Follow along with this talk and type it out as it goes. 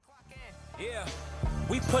Yeah.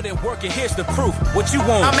 We put in work and here's the proof. What you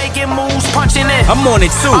want? I'm making moves, punching in. I'm on it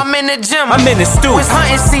too. I'm in the gym. I'm in the stew. It's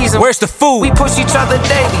hunting season. Where's the food? We push each other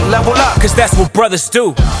daily, level up. Cause that's what brothers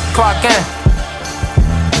do. Clock in.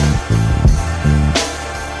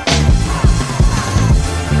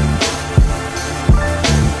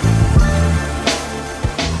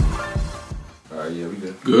 Alright, yeah, we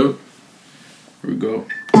good. Good. Here we go.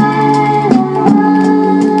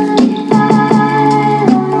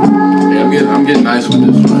 Yeah, I'm getting nice with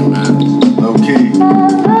this one, man. Okay.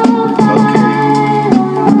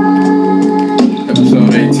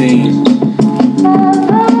 Episode 18.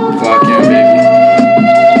 Clock in, baby.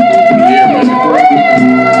 We here, man. He's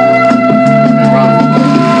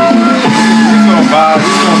gonna vibe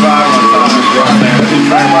one time, bro, man. Let's just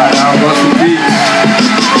drink right now. Russell D.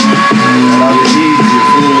 And all you need, You're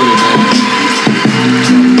cool with it, man.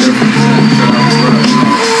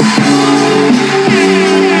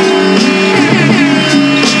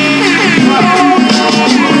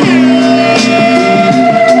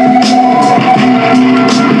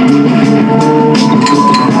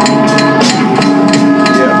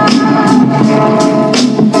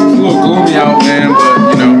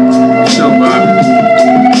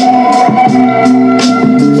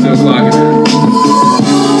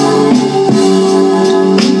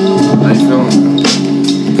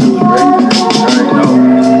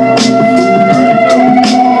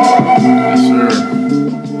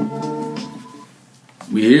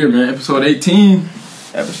 Episode 18.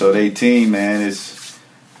 Episode 18, man. It's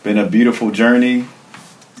been a beautiful journey.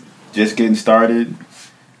 Just getting started.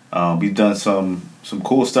 We've done some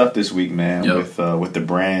cool stuff this week, man. Yep. With the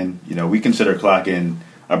brand. You know, we consider Clock In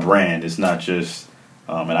a brand. It's not just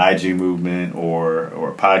an IG movement or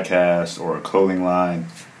a podcast or a clothing line.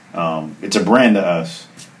 It's a brand to us,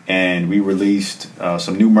 and we released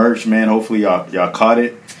some new merch, man. Hopefully y'all caught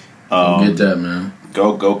it. Get that, man.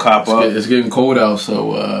 Go cop up. It's getting cold out,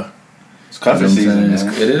 so it's cuffing season.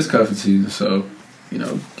 It is cuffing season, so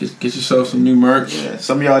get yourself some new merch. Yeah,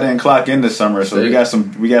 some of y'all didn't clock in this summer, so we got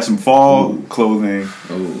some fall clothing.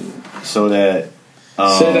 So that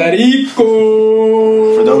for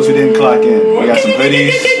those who didn't clock in, we got some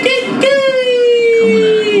hoodies.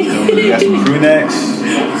 We got some crew necks.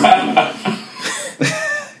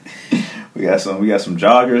 we got some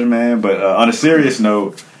joggers, man. But on a serious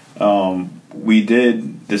note, we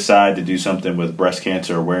did decide to do something with Breast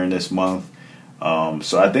Cancer Awareness Month.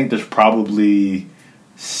 So I think there's probably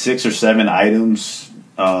 6 or 7 items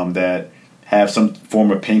that have some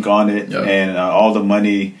form of pink on it, and all the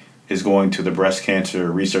money is going to the Breast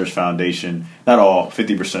Cancer Research Foundation. Not all,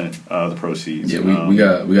 50% of the proceeds. Yeah, we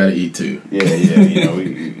got to eat too. Yeah. You know,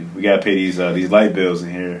 we got to pay these light bills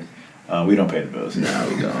in here. We don't pay the bills. No,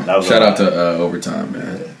 we don't. Shout out to Overtime,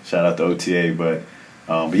 man. Yeah, shout out to OTA, but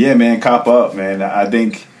yeah, man, cop up, man. I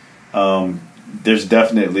think there's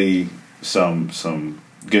definitely some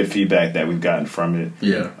good feedback that we've gotten from it.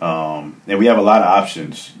 Yeah. And we have a lot of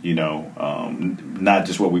options, you know, not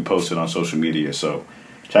just what we posted on social media. So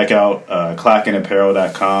check out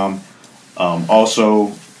clockinapparel.com.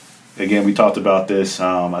 Also, again, we talked about this,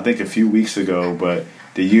 I think a few weeks ago, but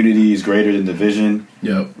the Unity is Greater Than Division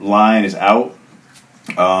line is out.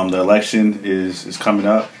 The election is coming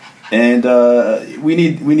up. And we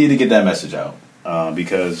need to get that message out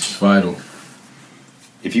because it's vital.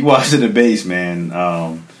 If you watch the debates, man,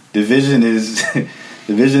 division is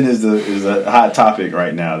a hot topic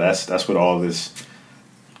right now. That's what all this,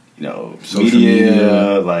 you know,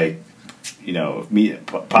 media, like, you know,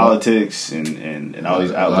 politics and all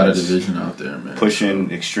these outlets. A lot of division out there, man.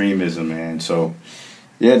 Pushing extremism, man. So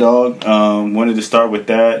yeah, dog. Wanted to start with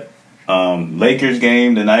that. Lakers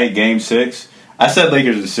game tonight, Game 6. I said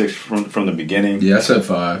Lakers in 6 from the beginning. Yeah, I said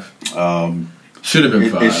 5. Should have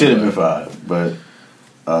been 5. It should have been 5, but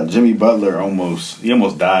Jimmy Butler almost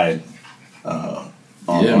died on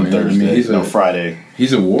Thursday. Friday.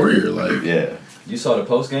 He's a warrior, like. Yeah. You saw the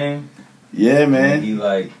post game? Yeah, man. He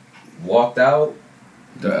like walked out.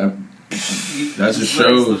 That just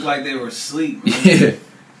shows. Looked like they were asleep. Yeah.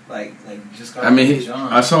 Like just. I mean,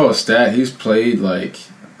 I saw a stat. He's played like,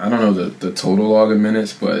 I don't know the total log of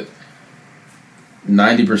minutes, but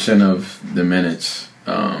 90% of the minutes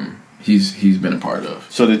he's been a part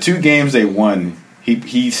of. So the 2 games they won,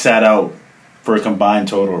 he sat out for a combined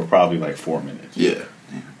total of probably like 4 minutes. Yeah,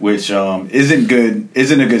 which isn't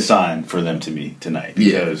a good sign for them to me tonight,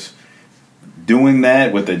 because doing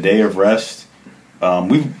that with a day of rest,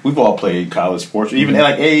 we've all played college sports, even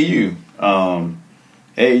like AAU.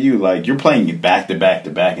 AAU, like, you're playing back to back to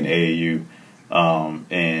back in AAU,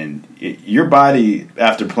 and your body,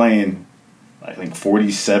 after playing I think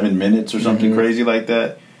 47 minutes or something crazy like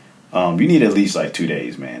that, you need at least like 2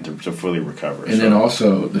 days, man, to fully recover. And then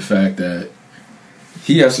also the fact that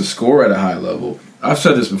he has to score at a high level. I've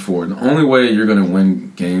said this before. The only way you're going to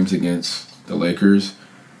win games against the Lakers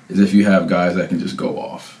is if you have guys that can just go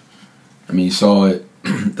off. I mean, you saw it.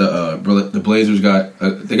 The Blazers got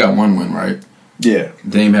one win, right? Yeah.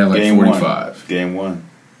 Dame had like Game 45. Game 1.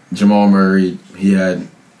 Jamal Murray, he had,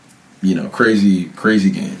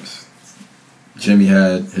 crazy games. Jimmy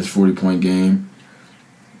had his 40-point game.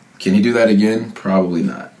 Can he do that again? Probably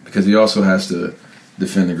not, because he also has to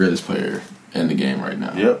defend the greatest player in the game right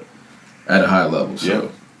now. Yep. At a high level. So.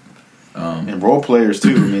 Yep. And role players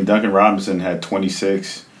too. I mean, Duncan Robinson had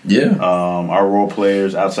 26. Yeah. Our role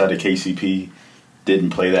players outside of KCP didn't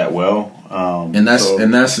play that well. And that's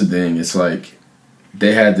the thing. It's like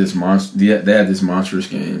they had this monstrous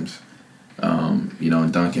games,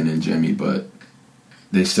 in Duncan and Jimmy, but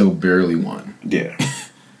they still barely won. Yeah.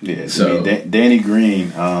 Yeah. So I mean, Danny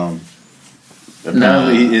Green,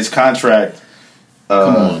 apparently his contract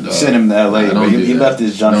sent him to LA, but he left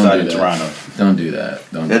his jump side in Toronto. Don't do that.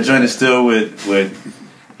 That joint is still with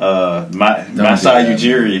Masai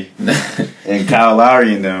Ujiri and Kyle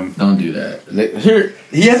Lowry and them. Don't do that.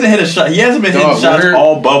 He hasn't hit a shot. He hasn't been hitting shots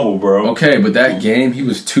all bubble, bro. Okay, but that game he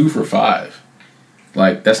was 2 for 5.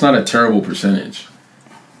 Like, that's not a terrible percentage.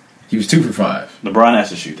 He was 2 for 5. LeBron has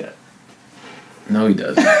to shoot that. No, he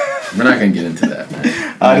doesn't. We're not gonna get into that,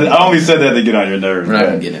 man. I only said that to get on your nerves. We're not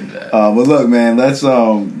gonna get into that. But look, man, let's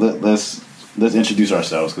introduce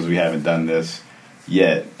ourselves because we haven't done this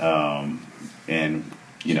yet. And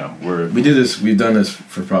we do this. We've done this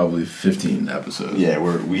for probably 15 episodes. Yeah,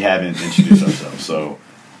 we haven't introduced ourselves. So,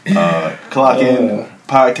 Clock In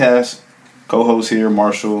podcast co-host here,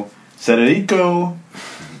 Marshall Federico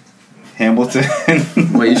Hamilton.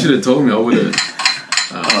 Wait, you should have told me. I would have.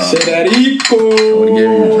 Federico. I would have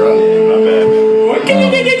gave you a drop. My bad,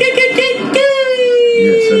 man.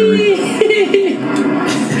 Federico.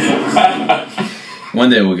 One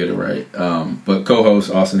day we'll get it right. But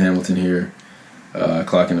co-host Austin Hamilton here,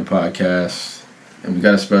 Clock In the podcast, and we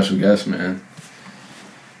got a special guest, man.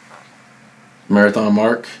 Marathon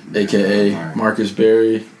Mark, aka Marcus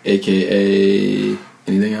Berry, aka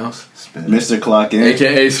anything else? Mr. Clock In,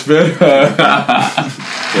 aka Spitter. Let's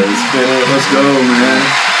go, man.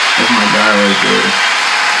 That's my guy right there.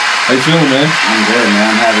 How you feeling, man? I'm good, man.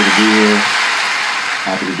 I'm happy to be here.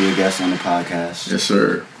 Happy to be a guest on the podcast. Yes,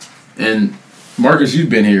 sir. And Marcus, you've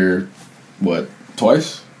been here, what,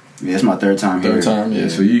 twice? Yeah, it's my third time here. Third time, yeah.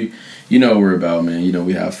 So you know what we're about, man. You know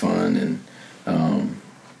we have fun, and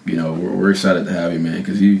we're excited to have you, man,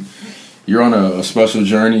 because you're on a special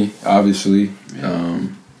journey, obviously. Yeah.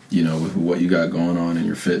 With what you got going on in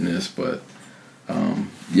your fitness, but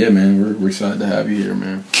yeah, man, we're excited to have you here,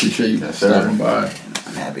 man. Appreciate you stopping by.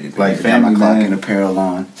 I'm happy to be Like here. family, got my Clock man. In apparel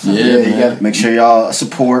on. So Yeah, you man. gotta make sure y'all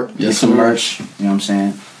support. Get some sir. merch. You know what I'm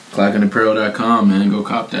saying? ClockInApparel.com, man. Go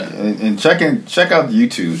cop that. and check out the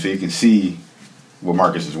YouTube so you can see what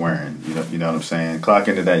Marcus is wearing. You know what I'm saying? Clock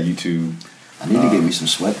into that YouTube. I need to get me some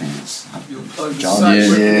sweatpants. You'll plug the Jolly.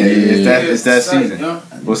 site. Yeah, it's that Site, season. yeah.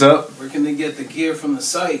 What's up? Where can they get the gear from the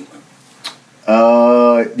site?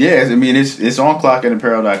 Yeah, I mean it's on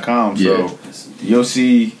clockandapparel.com, so Yeah. you'll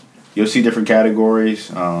see different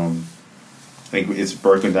categories. I think it's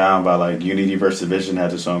broken down by like Unity versus Vision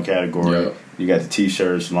has its own category. Yep. You got the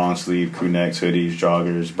t-shirts, long sleeve, crew necks, hoodies,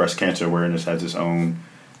 joggers. Breast cancer awareness has its own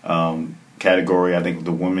category. I think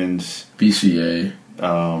the women's BCA.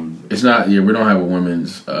 It's not. Yeah, we don't have a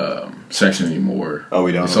women's section anymore. Oh,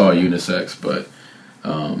 we don't. It's all unisex, but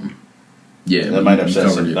yeah, that might upset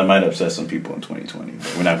covered it. that might upset some people in 2020.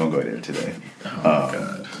 But we're not gonna go there today. Oh my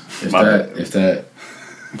god! my If that,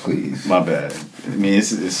 please. My bad. I mean,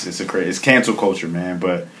 it's cancel culture, man.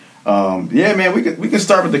 But yeah, man, we can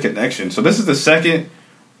start with the connection. So this is the second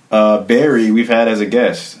Barry we've had as a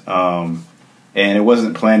guest, and it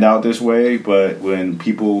wasn't planned out this way. But when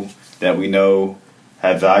people that we know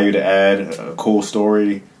have value to add, a cool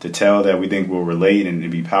story to tell that we think will relate and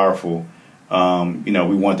be powerful,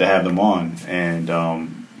 we want to have them on. And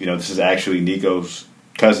this is actually Nico's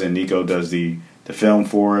cousin. Nico does the film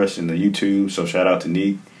for us and the YouTube. So shout out to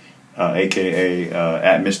Nick. AKA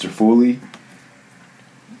at Mr. Fooley.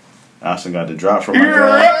 I also got the drop from my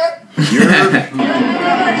guy.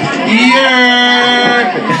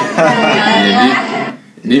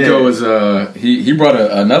 Nico was he brought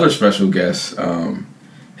another special guest,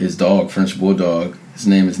 his dog, French Bulldog. His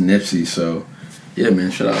name is Nipsey. So yeah, man,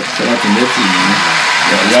 shout out to Nipsey, man.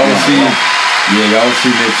 Y'all will see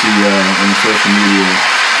Nipsey on the social media.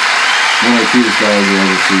 One of the cutest dogs you'll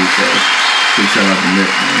ever see. So big shout out to Nip,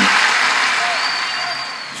 man.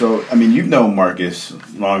 So, I mean, you've known Marcus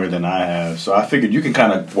longer than I have, so I figured you can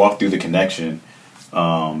kind of walk through the connection,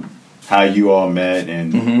 how you all met,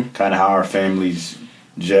 and kind of how our families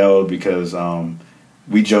gelled. Because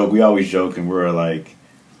we always joke, and we're like,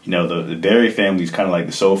 you know, the Berry family is kind of like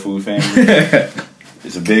the soul food family.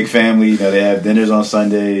 It's a big family. You know, they have dinners on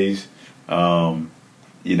Sundays. You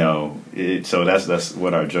know, so that's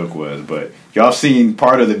what our joke was. But y'all seen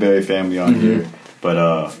part of the Berry family on here.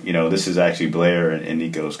 But, you know, this is actually Blair and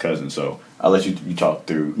Nico's cousin. So I'll let you talk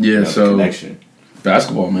through the connection.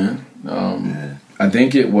 Basketball, man. I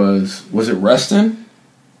think it was it Reston?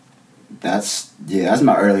 That's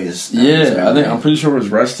my earliest. I'm pretty sure it was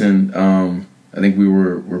Reston. I think we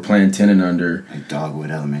were playing 10 and under. Like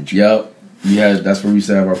Dogwood Elementary. Yep. Yeah, that's where we used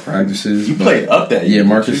to have our practices. You played up that year. Yeah,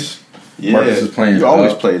 Marcus was playing. You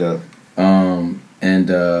always played up. And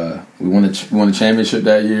we won the championship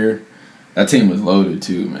that year. That team was loaded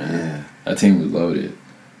too, man. Yeah. That team was loaded.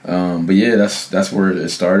 But yeah, that's where it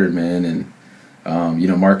started, man. And you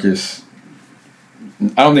know, Marcus,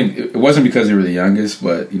 I don't think it wasn't because you were the youngest,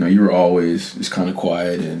 but you know, you were always just kind of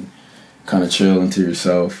quiet and kind of chill into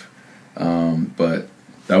yourself. But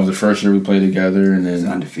that was the first year we played together, and then it was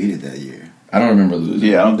undefeated that year. I don't remember losing.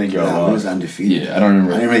 Yeah, I don't think y'all lost. It was undefeated. Yeah, I don't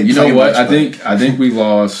remember. I didn't really you know play what? much, I think we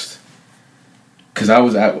lost because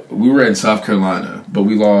we were in South Carolina, but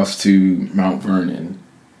we lost to Mount Vernon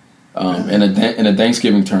in a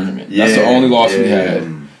Thanksgiving tournament. That's the only loss we had,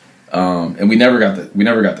 and we never got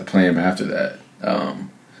to play him after that.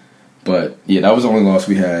 But yeah, that was the only loss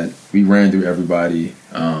we had. We ran through everybody.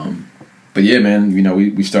 But yeah, man, you know,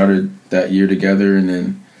 we started that year together, and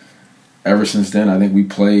then ever since then, I think we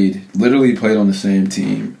literally played on the same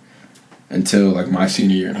team until like my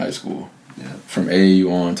senior year in high school. Yeah. From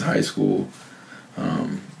AAU on to high school.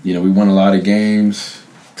 You know, we won a lot of games,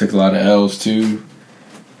 took a lot of L's too,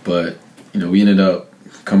 but you know, we ended up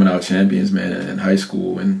coming out champions, man, in high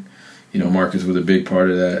school, and you know, Marcus was a big part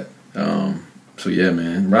of that. So yeah,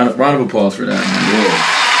 man, round of applause for that, man. Yeah.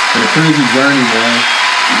 Been a crazy journey, man.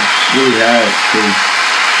 Really had, because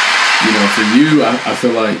you know, for you, I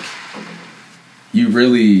feel like you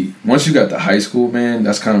really, once you got to high school, man,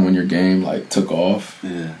 that's kind of when your game like took off.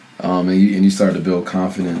 Yeah. And you started to build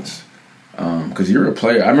confidence. Because you're a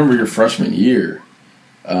player. I remember your freshman year,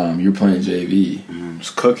 you were playing JV. It was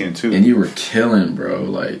cooking too, and you were killing, bro.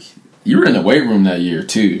 Like you were in the weight room that year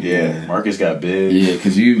too. Yeah, Marcus got big. Yeah,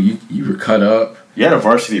 because you were cut up. You had a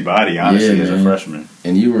varsity body, honestly, as a freshman,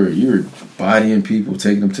 and you were bodying people,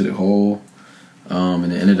 taking them to the hole,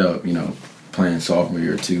 and it ended up, you know, playing sophomore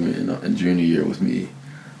year too, and junior year with me.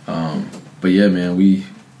 But yeah, man, we've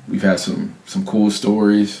had some cool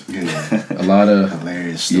stories. Yeah. A lot of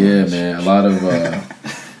hilarious stories. Yeah, man. A lot of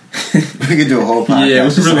we could do a whole podcast. Yeah, it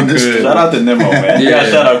was really good. Shout out to Nemo, man. Yeah,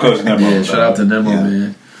 shout out Coach Nemo. Yeah, shout out to Nemo,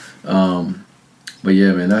 man. But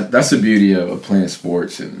yeah, man, that's the beauty of playing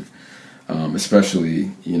sports, and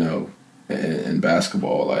especially, you know, in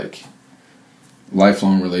basketball, like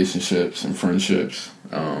lifelong relationships and friendships,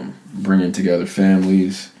 bringing together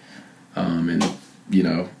families, and you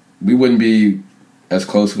know, we wouldn't be as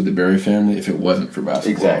close with the Berry family if it wasn't for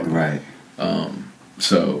basketball. Exactly. Right.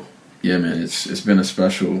 So yeah, man, it's been a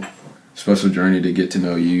special journey to get to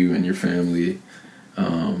know you and your family.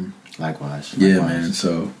 Likewise. Yeah, man.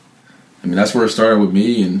 So I mean, that's where it started with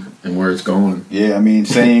me and where it's going. Yeah, I mean,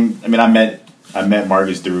 same. I mean, I met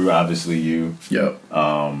Marcus through obviously you. Yep.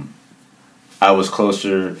 I was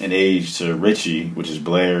closer in age to Richie, which is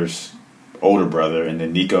Blair's older brother, and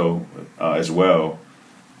then Nico as well.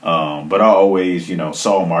 But I always, you know,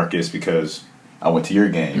 saw Marcus because I went to your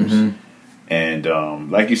games. Mm-hmm.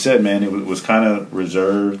 And like you said, man, it was kind of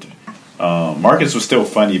reserved. Marcus was still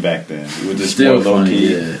funny back then. He was just still more low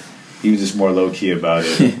key. Yeah. He was just more low key about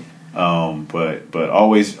it. But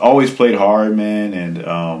always played hard, man.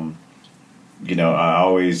 And you know, I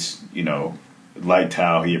always, you know, liked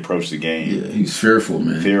how he approached the game. Yeah, he was fearful,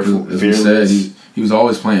 man. Fearless. As we said, he was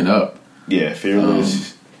always playing up. Yeah,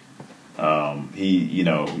 fearless. He, you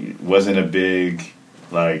know, wasn't a big,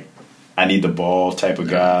 like, I need the ball type of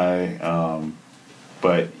guy.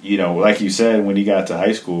 But, you know, like you said, when he got to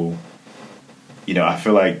high school, you know, I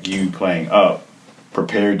feel like you playing up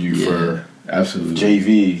prepared you for absolutely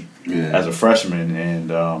JV as a freshman.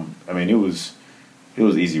 And, I mean, it was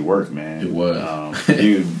easy work, man. It was.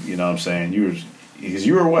 You know what I'm saying? Because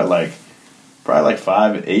you were what, like, probably like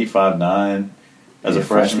 5'8", 5'9", as a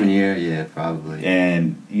freshman year, yeah, probably.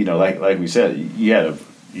 And you know, like we said, you had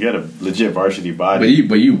a legit varsity body.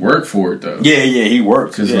 But you worked for it though. Yeah, he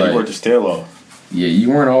worked. Cause he worked his tail off. Yeah, you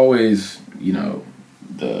weren't always, you know,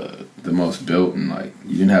 the the most built and like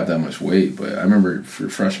you didn't have that much weight. But I remember for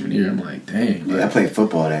freshman year, I'm like, dang. Yeah, I played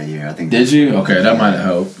football that year. I think. Did you? Okay, that might have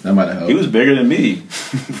helped. He was bigger than me.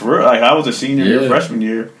 For real, like I was a senior year, freshman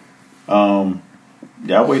year.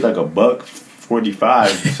 I weighed like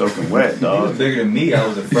 $145, soaking wet, He was dog. bigger than me. I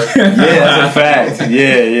was a freshman. Yeah, that's a fact.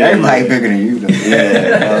 Yeah. Everybody bigger than you, though.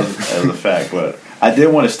 Yeah, that was a fact. But I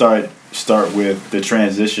did want to start with the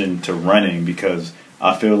transition to running because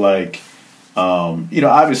I feel like,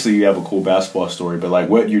 obviously you have a cool basketball story, but like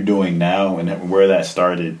what you're doing now and where that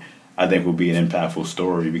started, I think will be an impactful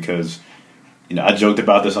story because, I joked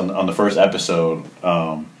about this on the first episode.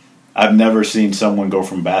 I've never seen someone go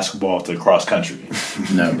from basketball to cross country.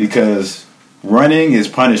 No. Because running is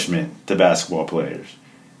punishment to basketball players.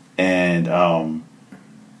 And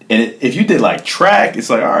if you did like track, it's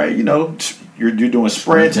like, all right, you're doing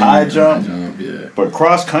sprints, high jump. Yeah. But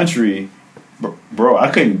cross country, bro, I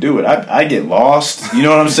couldn't do it. I get lost. You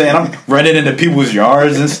know what I'm saying? I'm running into people's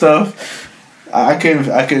yards and stuff. I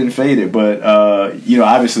couldn't fade it. But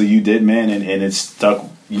obviously you did, man, and it's stuck.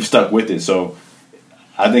 You stuck with it. So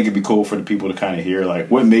I think it'd be cool for the people to kind of hear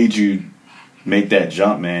like what made you make that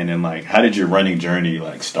jump, man, and like how did your running journey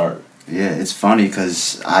like start? Yeah, it's funny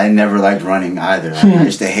because I never liked running either. I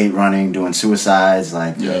used to hate running, doing suicides.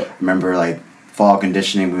 Like, remember like fall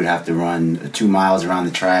conditioning, we would have to run 2 miles around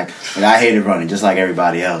the track. Like I hated running, just like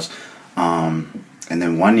everybody else. And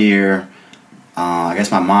then one year, I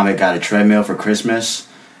guess my mom had got a treadmill for Christmas,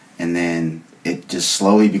 and then it just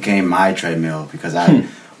slowly became my treadmill because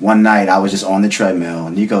one night I was just on the treadmill.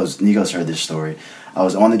 Nico's heard this story. I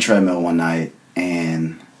was on the treadmill one night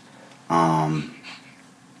and I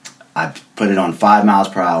put it on 5 miles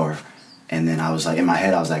per hour, and then I was like, in my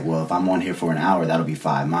head I was like, well, if I'm on here for an hour, that'll be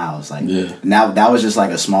 5 miles. Like now that was just like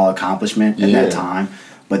a small accomplishment at that time,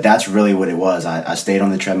 but that's really what it was. I stayed on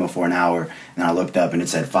the treadmill for an hour, and I looked up and it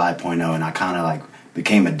said 5.0, and I kind of like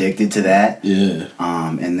became addicted to that. Yeah.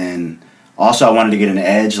 And then also I wanted to get an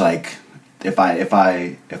edge, like. If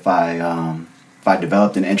I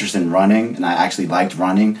developed an interest in running and I actually liked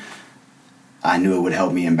running, I knew it would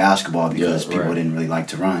help me in basketball because people didn't really like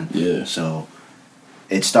to run. Yeah. So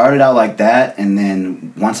it started out like that, and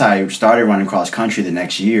then once I started running cross country the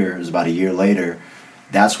next year, it was about a year later,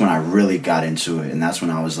 that's when I really got into it, and that's when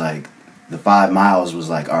I was like, the 5 miles was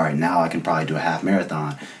like, all right, now I can probably do a half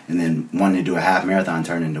marathon, and then wanting to do a half marathon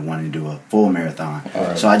turned into wanting to do a full marathon.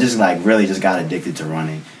 Right. So I just like really just got addicted to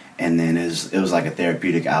running. And then it was like a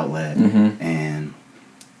therapeutic outlet, and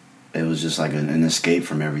it was just like an escape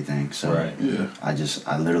from everything. So I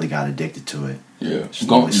literally got addicted to it. Yeah,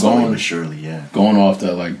 slowly but surely. Yeah, going off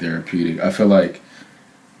that like therapeutic, I feel like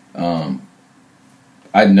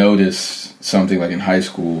I noticed something like in high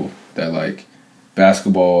school that like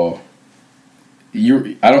basketball,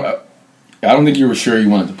 I don't think you were sure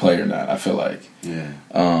you wanted to play or not. I feel like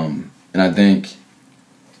and I think.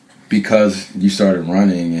 Because you started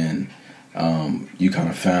running and you kind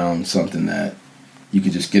of found something that you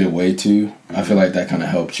could just get away to, I feel like that kind of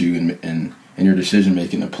helped you in your decision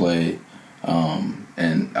making to play.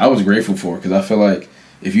 And I was grateful for it because I feel like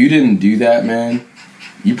if you didn't do that, man,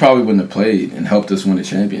 you probably wouldn't have played and helped us win the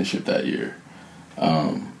championship that year.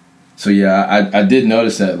 So yeah, I did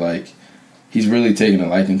notice that like he's really taking a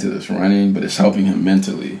liking to this running, but it's helping him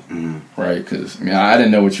mentally, right? Because I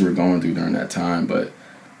didn't know what you were going through during that time, but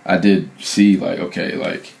I did see, like, okay,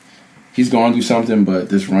 like, he's going through something, but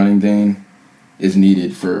this running thing is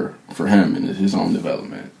needed for him and his own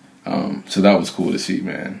development. So that was cool to see,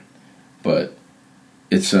 man. But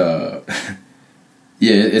it's, it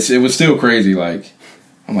was still crazy. Like,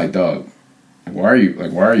 I'm like, dog, why are you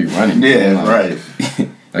running? Yeah, like, right.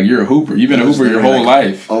 Like, you're a hooper. You've been a hooper your whole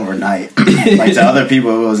life. Overnight. Like, to other people,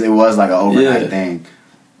 it was like an overnight thing.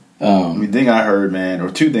 Thing I heard, man, or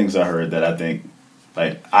two things I heard that I think,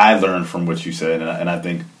 like, I learned from what you said, and I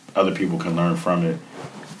think other people can learn from it.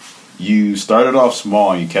 You started off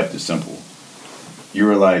small and you kept it simple. You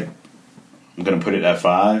were like, I'm going to put it at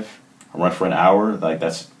 5, I run for an hour, like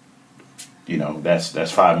that's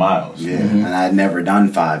 5 miles. Yeah, and I'd never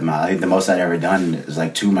done 5 miles. I think the most I'd ever done is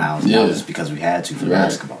like 2 miles. Yeah. That was because we had to for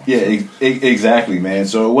basketball. Yeah, exactly, man.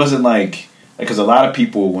 So it wasn't like, because a lot of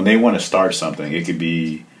people, when they want to start something, it could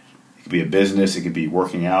be a business, it could be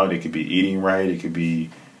working out, it could be eating right, it could be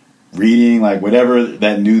reading, like whatever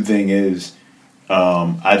that new thing is.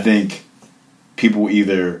 I think people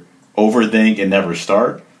either overthink and never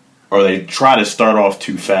start, or they try to start off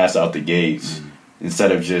too fast out the gates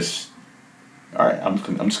instead of just, all right, I'm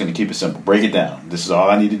just going to keep it simple. Break it down. This is all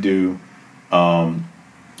I need to do. And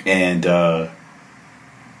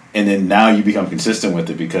then now you become consistent with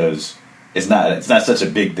it because it's not such a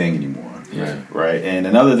big thing anymore. Yeah. Right. And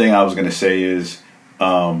another thing I was going to say is,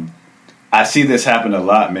 I see this happen a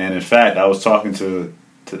lot, man. In fact, I was talking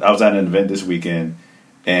I was at an event this weekend,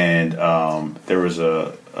 and there was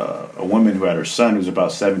a woman who had her son who's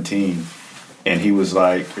about 17, and he was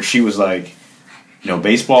like, or she was like,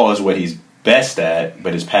 baseball is what he's best at,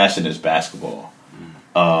 but his passion is basketball.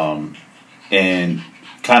 And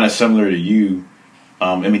kind of similar to you,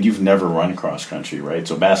 you've never run cross country, right?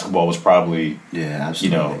 So basketball was probably,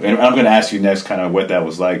 absolutely. And I'm going to ask you next kind of what that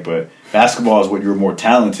was like, but basketball is what you're more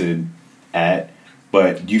talented at,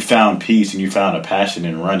 but you found peace and you found a passion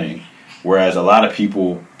in running. Whereas a lot of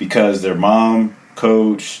people, because their mom,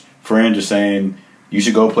 coach, friends are saying, you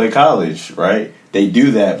should go play college, right? They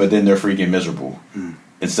do that, but then they're freaking miserable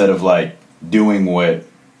instead of like doing what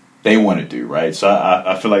they want to do, right? So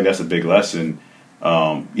I feel like that's a big lesson.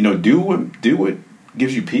 Do what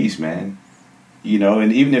gives you peace, man.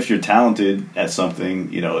 And even if you're talented at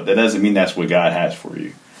something, that doesn't mean that's what God has for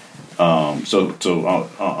you. So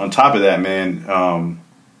on top of that, man,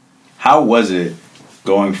 how was it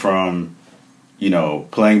going from,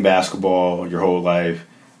 playing basketball your whole life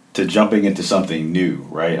to jumping into something new,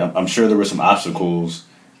 right? I'm sure there were some obstacles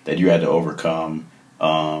that you had to overcome,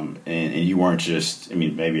 and you weren't just,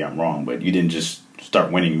 maybe I'm wrong, but you didn't just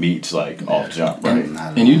start winning meets off jump, right?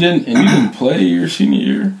 And you didn't play your senior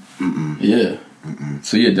year? Mm-mm. Yeah. Mm-mm.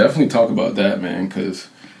 So yeah, definitely talk about that, man, because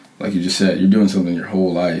like you just said, you're doing something your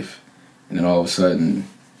whole life, and then all of a sudden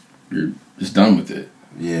you're just done with it.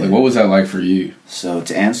 Yeah. Like, what was that like for you? So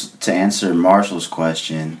to answer Marshall's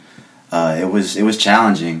question, it was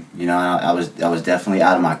challenging. I was definitely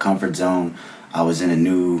out of my comfort zone. I was in a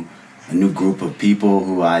new group of people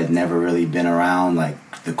who I'd never really been around.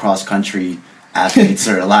 Like the cross country athletes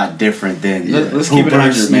are a lot different than let's keep it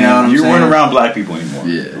 100, man. You weren't around black people anymore.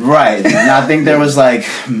 Yeah. Right. And I think there was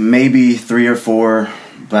maybe 3 or 4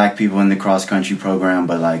 black people in the cross country program,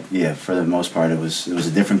 but for the most part it was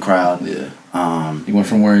a different crowd. Yeah. You went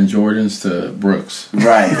from wearing Jordans to Brooks.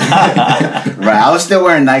 Right. Right. I was still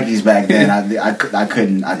wearing Nikes back then. I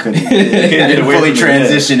couldn't fully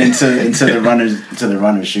transition into the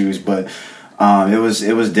runner shoes, but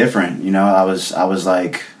it was different.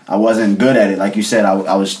 I wasn't good at it. Like you said,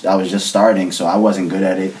 I was just starting, so I wasn't good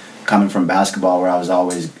at it. Coming from basketball, where I was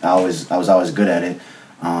always good at it.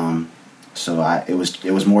 So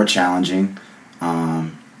it was more challenging,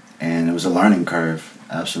 and it was a learning curve,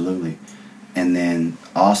 absolutely. And then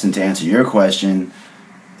Austin, to answer your question,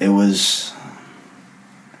 it was,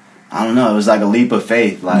 I don't know, it was like a leap of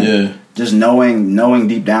faith, just knowing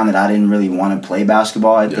deep down that I didn't really want to play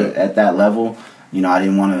basketball at that level. I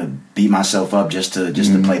didn't want to beat myself up just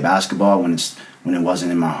to play basketball when it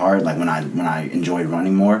wasn't in my heart, like when I enjoyed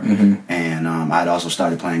running more. Mm-hmm. And I'd also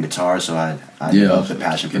started playing guitar, so I developed a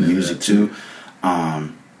passion for music too.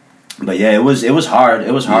 But yeah, it was hard.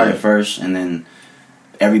 It was hard at first, and then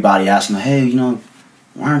everybody asked me, "Hey,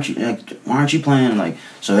 why aren't you playing?"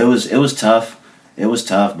 So it was tough. It was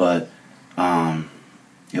tough, but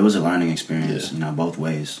it was a learning experience, both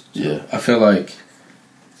ways. So. Yeah, I feel like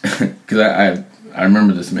because I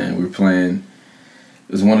remember this, man. We were playing.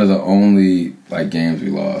 It was one of the only games we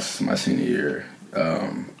lost my senior year.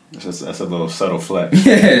 That's a little subtle flex.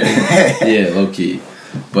 Yeah, low key.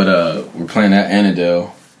 But we're playing at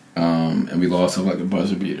Annandale, and we lost a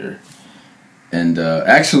buzzer beater. And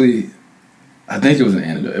actually, I think it was an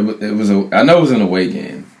Annandale. I know it was an away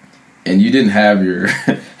game, and you didn't have your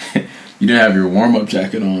warm up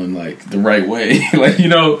jacket on the right way.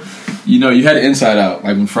 You had it inside out,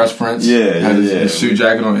 like when Fresh Prince had his suit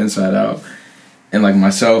jacket on inside out. And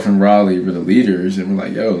myself and Raleigh were the leaders, and we're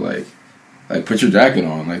like, yo, put your jacket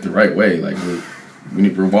on the right way.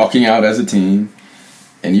 We're walking out as a team,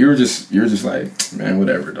 and you were just like, man,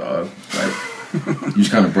 whatever, dog. You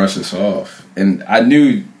just kind of brushed us off, and I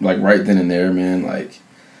knew right then and there, man, I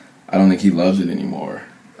don't think he loves it anymore.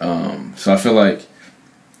 So I feel like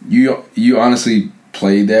you honestly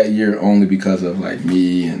played that year only because of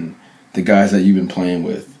me and the guys that you've been playing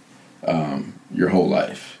with your whole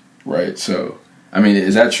life, right? So.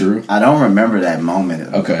 Is that true? I don't remember that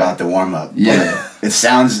moment about the warm up. Yeah, it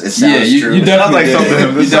sounds true. You definitely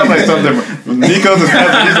something. It sounds like something. Nico's he's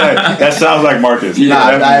that sounds like Marcus. Yeah,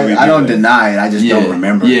 I don't deny it. I just don't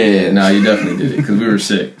remember. Yeah, no, you definitely did it because we were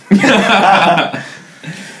sick.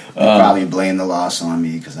 Probably blame the loss on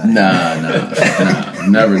me because Nah,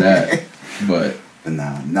 never that. But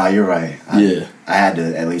no, you're right. I had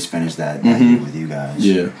to at least finish that year with you guys.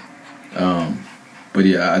 Yeah, but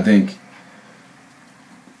yeah, I think.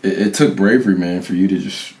 It took bravery, man, for you to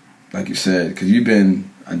just, like you said, because you've been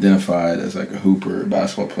identified as a hooper, a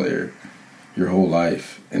basketball player your whole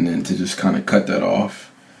life, and then to just kind of cut that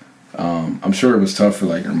off, I'm sure it was tough for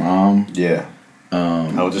like your mom. Yeah.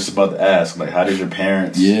 I was just about to ask, like, how did your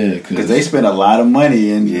parents? Yeah, because they spent a lot of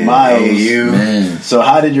money in miles. Man. So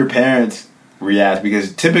how did your parents react?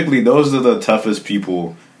 Because typically those are the toughest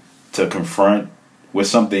people to confront with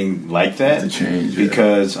something like that. To change,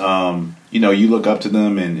 because you look up to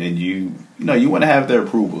them and you want to have their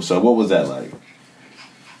approval. So what was that like?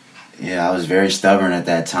 Yeah, I was very stubborn at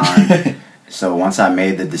that time. So once I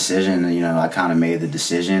made the decision, I kind of made the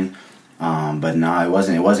decision. But no, it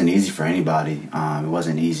wasn't easy for anybody. It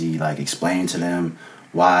wasn't easy, like, explaining to them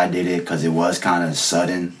why I did it, because it was kind of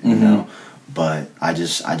sudden, you know. But I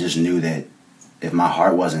just knew that if my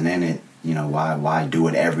heart wasn't in it, why do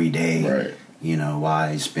it every day? Right.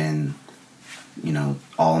 Why spend,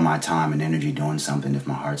 all of my time and energy doing something if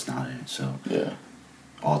my heart's not in it? So yeah.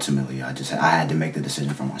 Ultimately, I had to make the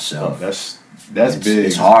decision for myself. Oh, that's big.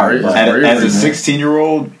 It's hard. But as a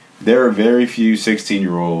 16-year-old, there are very few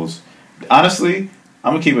 16-year-olds. Honestly,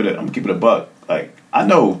 I'm gonna keep it a buck. Like, I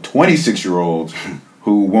know 26-year-olds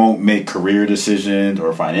who won't make career decisions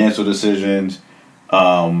or financial decisions,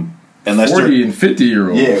 unless 40 and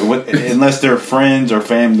 50-year-olds. Yeah, unless their friends or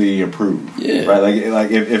family approve. Yeah, right.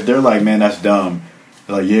 Like if they're like, man, that's dumb.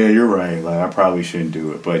 They're like, yeah, you're right. Like, I probably shouldn't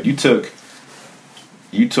do it. But you took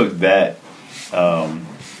that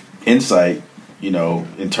insight,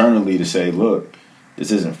 internally to say, look, this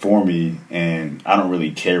isn't for me, and I don't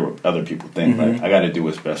really care what other people think. Like, I got to do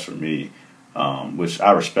what's best for me, which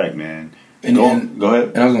I respect, man. And go ahead.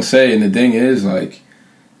 And I was gonna say, and the thing is, like,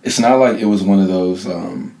 it's not like it was one of those,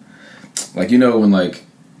 like, when like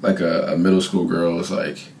a middle school girl is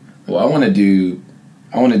like, well, I want to do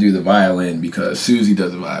the violin because Susie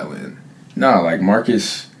does the violin. No, like,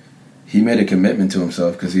 Marcus, he made a commitment to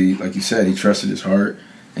himself because he, like you said, he trusted his heart,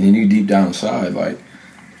 and he knew deep down inside, like,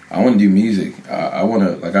 I want to do music. I want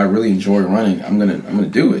to, like, I really enjoy running. I'm gonna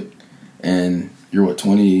do it. And you're what,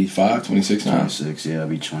 25, 26 now? 26, yeah, I'll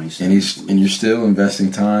be 26. And you're still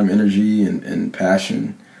investing time, energy, and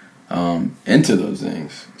passion into those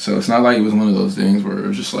things. So it's not like it was one of those things where it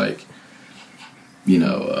was just like,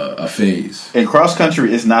 a phase. And cross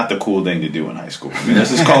country is not the cool thing to do in high school. I mean,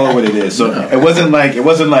 let's just call it what it is. So it wasn't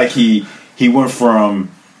like he went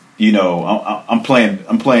from, I'm playing.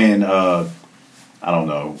 I don't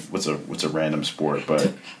know what's a random sport,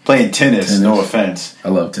 but playing tennis. No offense. I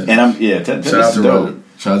love tennis. And tennis is dope.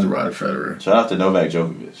 Shout out to Roger Federer. Shout out to Novak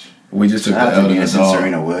Djokovic. We just took shout the out L to to Nadal.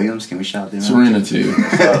 Serena Williams. Can we shout them out? Serena too.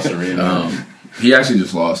 Shout out Serena. He actually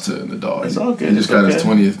just lost to Nadal. It's all good. He just got his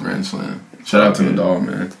 20th Grand Slam. Shout out to Nadal,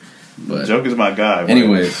 man. But Joker's my guy.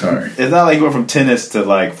 Anyway, sorry. It's not like he went from tennis to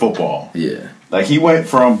like football. Yeah. Like, he went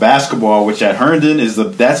from basketball, which at Herndon is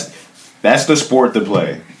that's the sport to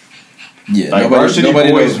play. Yeah. Like, varsity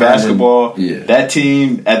boys basketball. Yeah. That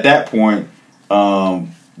team at that point,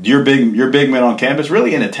 your big men on campus,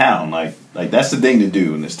 really in a town. Like that's the thing to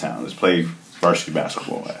do in this town is play varsity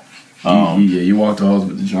basketball. You walk the halls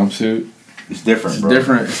with the jumpsuit. It's different, It's bro.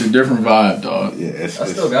 different. It's a different vibe, dog. Yeah, I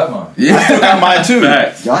still got mine. Yeah, I still got mine too.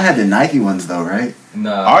 Facts. Y'all had the Nike ones though, right?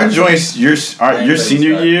 Nah. Our joints, your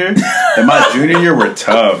senior year and my junior year were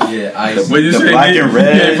tough. Yeah, ice. What you The say? black and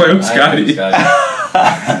red. Yeah, play with Scotty.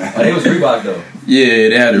 Oh, it was Reebok though. Yeah,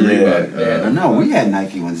 they had a Reebok. No, we had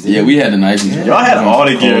Nike ones. Didn't Yeah, we had the Nike. Y'all had all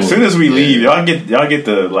the gear. As soon as we leave, y'all get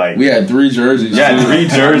the like. We had 3 jerseys. Yeah, 3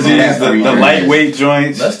 jerseys, the jerseys. lightweight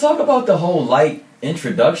joints. Let's talk about the whole light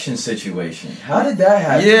introduction situation. How did that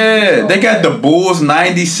happen? Yeah, they got the Bulls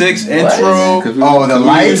 '96 intro. Oh, the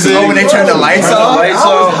lights! music. Oh, when they turned the lights Turn the off. lights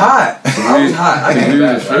I was off. hot. I was hot. I It can't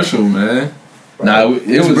was back. official, man. Nah,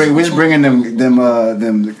 it was We was bringing them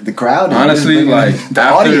the crowd. In. honestly We was bringing like the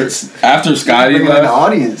audience. after Scotty Bringing in the left.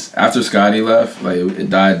 audience. After Scotty left, like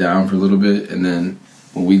it died down for a little bit, and then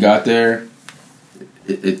when we got there,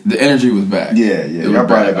 the energy was back. Yeah, y'all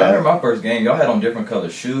brought it I remember back. my first game. Y'all had on different color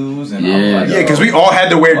shoes, and I was Yeah. like, Yeah, because we all had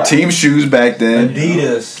to wear team shoes back then.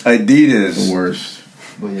 Adidas. The worst.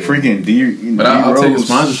 But yeah. Freaking D. But I'll take a D-Rose.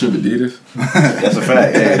 sponsorship, Adidas. That's a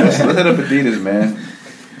fact. Hey, let's hit up Adidas, man.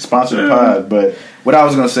 Sponsor the pod. But what I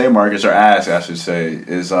was gonna say, Marcus, or ask, I should say,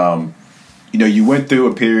 is you went through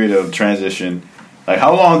a period of transition. Like,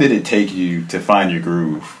 how long did it take you to find your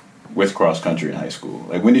groove with cross country in high school?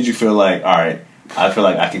 Like, when did you feel like, all right, I feel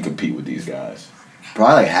like I can compete with these guys?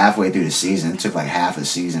 Probably like halfway through the season. It took like half a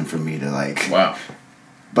season for me to like. Wow.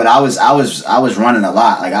 But I was running a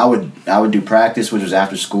lot. Like I would do practice, which was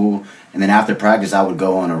after school, and then after practice I would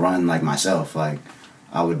go on a run like myself. Like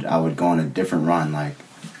I would go on a different run like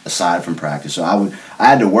aside from practice. So I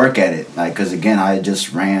had to work at it, like, because again I had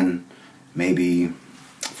just ran maybe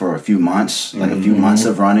for a few months, like a few months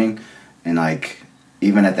of running, and like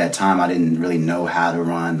even at that time, I didn't really know how to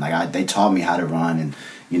run. Like they taught me how to run and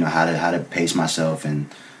how to pace myself, and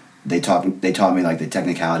they taught me like the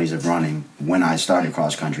technicalities of running when I started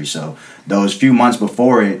cross country. So those few months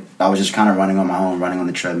before it, I was just kind of running on my own, running on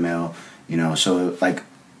the treadmill. So like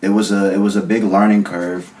it was a big learning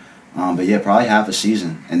curve. But yeah, probably half a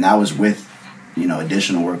season, and that was with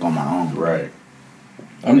additional work on my own. Right.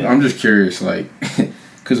 I'm just curious, like,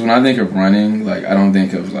 because when I think of running, like, I don't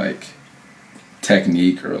think of like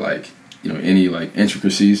technique or like any like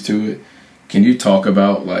intricacies to it. Can you talk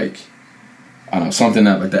about like, I don't know, something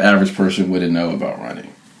that like the average person wouldn't know about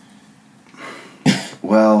running?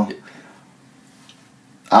 Well,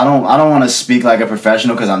 I don't want to speak like a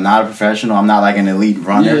professional because I'm not a professional. I'm not like an elite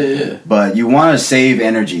runner. Yeah. But you want to save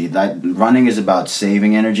energy. Like running is about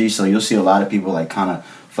saving energy. So you'll see a lot of people like kind of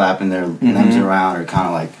flapping their limbs around or kind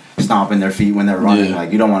of like stomping their feet when they're running. Yeah.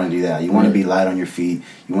 Like you don't want to do that. You want to be light on your feet.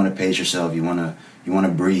 You want to pace yourself. You want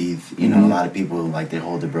to breathe. A lot of people like they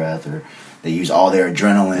hold their breath or they use all their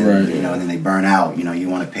adrenaline. Right. And then they burn out. You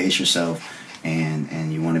want to pace yourself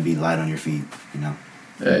and you want to be light on your feet.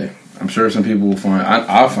 Hey, I'm sure some people will find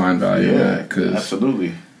I'll find value in that because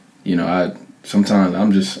absolutely. I sometimes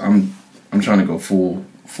I'm trying to go full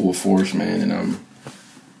force, man, and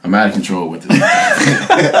I'm out of control with it.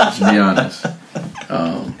 To be honest,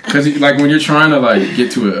 because like when you're trying to like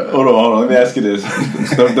get to a hold on, let me ask you this: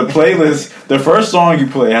 the playlist, the first song you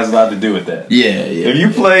play has a lot to do with that. Yeah. If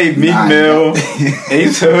you play Meek Mill,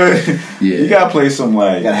 Ace Hood, you gotta play some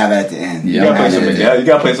like you gotta have it at the end. Yeah, you gotta play some Miguel. You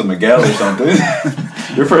gotta play some Miguel or something.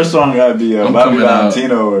 Your first song gotta be Bobby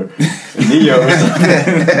Valentino or Neo or something.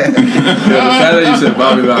 The fact that you said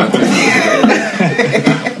Bobby Valentino.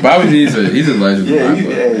 Bobby, he's a legend.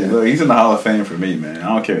 Yeah, look, he's in the Hall of Fame for me, man. I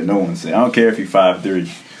don't care what no one say. I don't care if he's 5'3".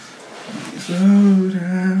 Slow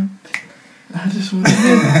down. I just want to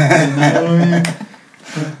know you,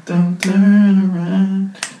 but don't turn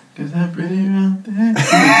around. Cause I'm pretty around there.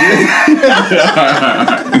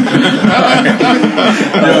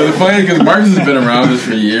 The funny because Marcus has been around us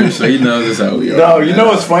for years, so he knows this how we are. No, you know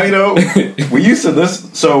what's funny though? We used to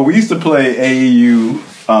play AAU.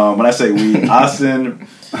 When I say we, Austin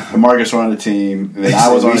and Marcus were on the team, and then I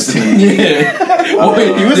was on the team. Yeah.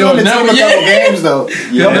 Wait, he was on the team a couple games though.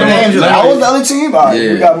 I was the other team. All right,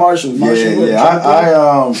 we got Marshall.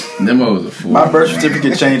 Nemo was a fool. My birth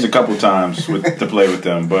certificate changed a couple times to play with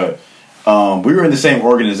them, but we were in the same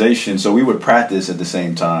organization, so we would practice at the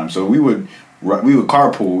same time. So we would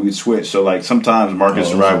carpool, we'd switch. So like sometimes Marcus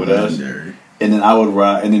would ride with us, and then I would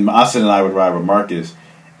ride, and then Austin and I would ride with Marcus.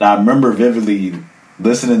 And I remember vividly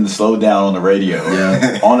listening to Slow Down on the radio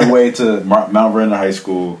on the way to Mount Vernon High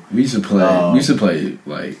School. We used to play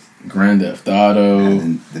like Grand Theft Auto.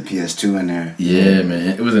 And the PS2 in there. Yeah, man.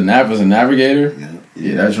 It was a Navigator.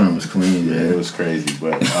 Yeah, that drum was clean. Yeah, it was crazy.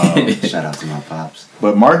 But shout out to my pops.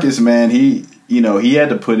 But Marcus, man, he had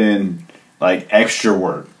to put in like extra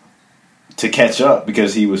work to catch up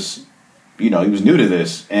because he was new to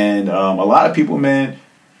this, and a lot of people, man,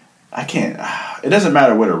 I can't. It doesn't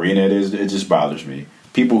matter what arena it is. It just bothers me.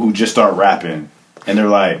 People who just start rapping and they're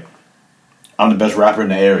like, "I'm the best rapper in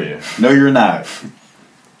the area." No, you're not.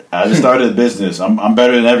 I just started a business. I'm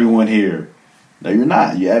better than everyone here. No, you're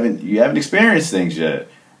not. You haven't experienced things yet.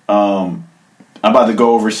 I'm about to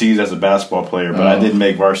go overseas as a basketball player, but I didn't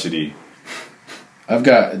make varsity. I've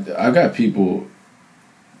got people.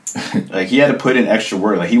 Like he had to put in extra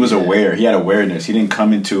work. Like he was aware. He had awareness. He didn't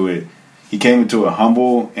come into it. He came into it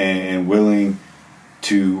humble and willing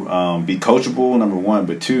to be coachable, number one,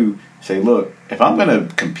 but two, say, look, if I'm going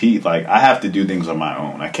to compete, like I have to do things on my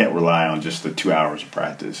own. I can't rely on just the 2 hours of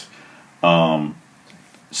practice.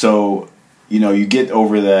 So, you get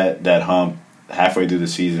over that hump halfway through the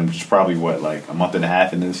season, which is probably like a month and a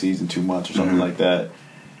half into the season, 2 months or something like that.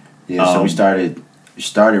 Yeah, so we started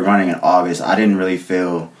running in August. I didn't really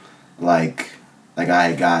feel like I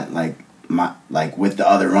had got with the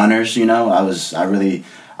other runners,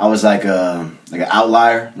 I was like an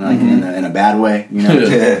outlier, in a bad way,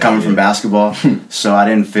 coming from basketball. So I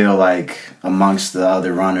didn't feel like amongst the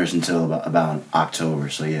other runners until about October.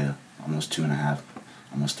 So yeah, almost 2.5,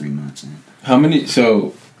 almost 3 months in. How many?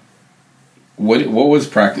 So what was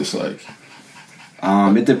practice like?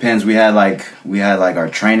 It depends. We had our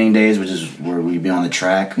training days, which is where we'd be on the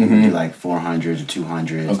track. We'd do like 400s or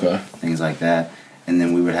 200s, things like that. And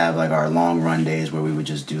then we would have like our long run days where we would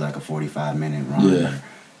just do like a 45-minute run. Yeah.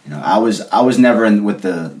 I was never in with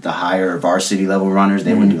the higher varsity level runners.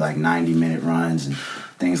 They would do like 90-minute runs and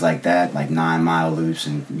things like that, like 9-mile loops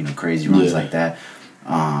and crazy runs like that.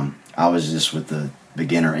 I was just with the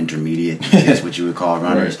beginner intermediate, I guess what you would call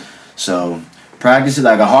runners. Right. So Practices,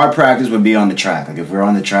 like a hard practice would be on the track. Like if we're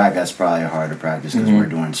on the track, that's probably a harder practice because we're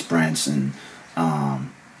doing sprints and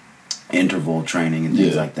interval training and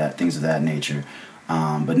things like that, things of that nature.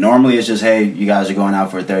 But normally it's just, hey, you guys are going out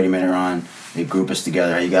for a 30-minute run. They group us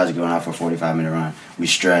together. Hey, you guys are going out for a 45-minute run. We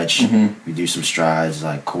stretch. We do some strides,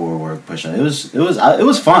 like core work, push up. It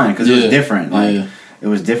was fun because it was different. Like it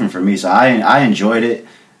was different for me. So I enjoyed it.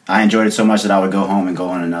 I enjoyed it so much that I would go home and go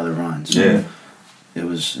on another run. So it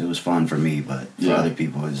was fun for me, but for other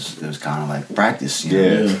people, it was kind of like practice.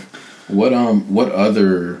 You know? What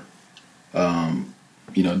other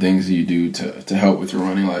things do you do to help with your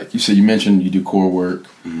running? Like you mentioned you do core work,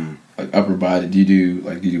 like upper body. Do you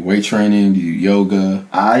do weight training? Do you do yoga?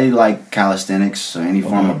 I like calisthenics, so any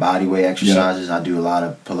form of body weight exercises. I do a lot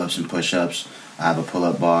of pull-ups and push-ups. I have a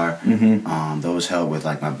pull-up bar. Those help with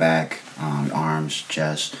like my back, arms,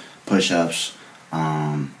 chest, push-ups.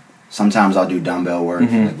 Sometimes I'll do dumbbell work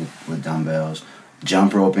like with dumbbells.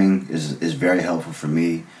 Jump roping is very helpful for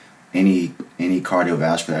me. Any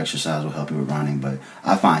cardiovascular exercise will help you with running, but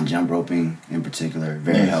I find jump roping in particular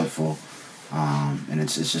very helpful. And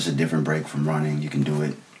it's just a different break from running. You can do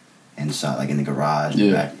it inside, like in the garage,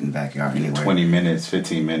 in the backyard, anywhere. 20 minutes,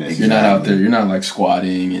 15 minutes. You're not out there. You're not like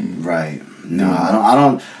squatting and No,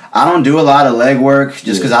 I don't do a lot of leg work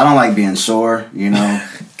just because I don't like being sore. You know,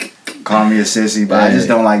 call me a sissy, but I just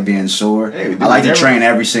don't like being sore. Hey, I like to train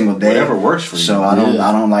every single day. Whatever works for you. So I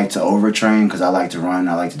don't like to overtrain because I like to run.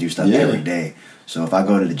 I like to do stuff every day. So if I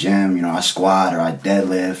go to the gym, I squat or I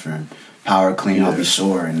deadlift or power clean, I'll be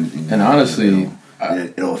sore. And honestly,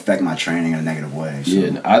 it'll affect my training in a negative way. So.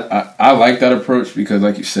 Yeah, I like that approach because,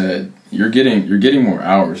 like you said, you're getting more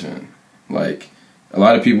hours in. Like a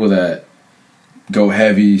lot of people that go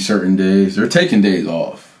heavy certain days, they're taking days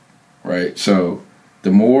off, right? So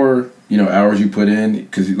the more hours you put in,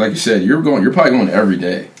 because like you said, you're probably going every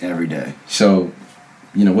day. Every day. So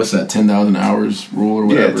what's that 10,000 hours rule or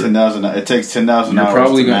whatever? Yeah, 10,000. It takes 10,000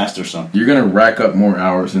 hours to master something. You're gonna rack up more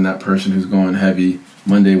hours than that person who's going heavy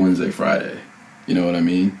Monday, Wednesday, Friday. You know what I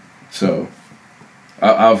mean? So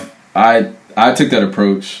I took that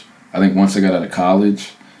approach. I think once I got out of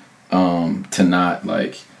college, to not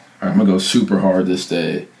like, all right, I'm gonna go super hard this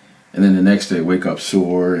day, and then the next day wake up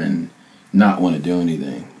sore and not want to do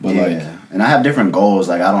anything. But and I have different goals.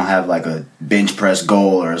 Like I don't have like a bench press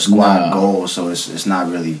goal or a squat goal, so it's not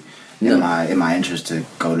really in my interest to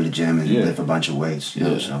go to the gym and lift a bunch of weights. You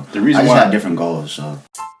know, so the reason I just why have different goals. So.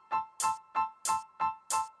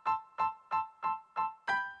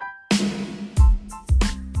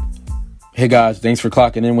 Hey guys, thanks for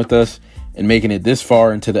clocking in with us and making it this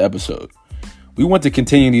far into the episode. We want to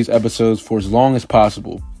continue these episodes for as long as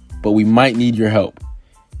possible, but we might need your help.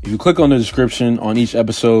 If you click on the description on each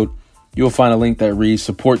episode, you'll find a link that reads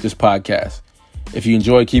support this podcast. If you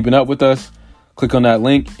enjoy keeping up with us, click on that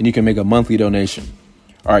link and you can make a monthly donation.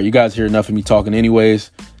 All right, you guys hear enough of me talking anyways,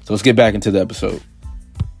 so let's get back into the episode.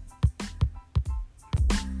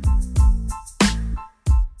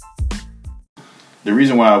 The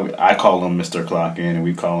reason why I call him Mr. Clock In and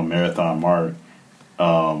we call him Marathon Mark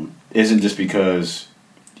isn't just because,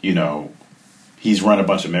 he's run a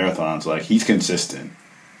bunch of marathons. Like, he's consistent.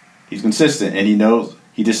 He's consistent, and he knows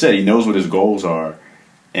what his goals are.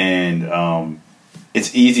 And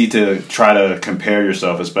it's easy to try to compare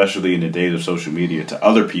yourself, especially in the days of social media, to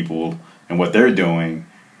other people and what they're doing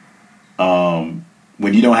when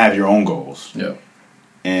you don't have your own goals. Yeah.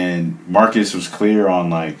 And Marcus was clear on,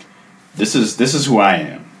 like, this is who I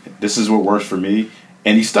am. This is what works for me.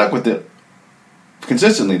 And he stuck with it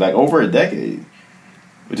consistently, like over a decade.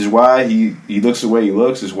 Which is why he looks the way he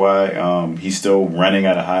looks, is why he's still running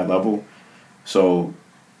at a high level. So,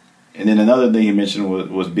 and then another thing he mentioned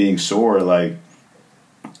was being sore. Like,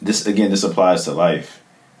 this applies to life.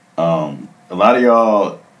 A lot of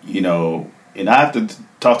y'all, and I have to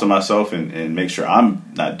talk to myself and make sure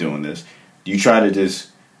I'm not doing this. You try to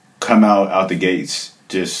just come out the gates,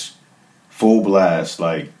 just full blast,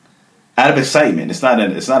 like out of excitement. It's not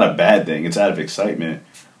a bad thing. It's out of excitement,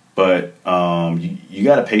 but you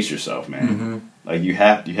got to pace yourself, man. Mm-hmm. Like you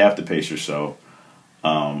have to pace yourself.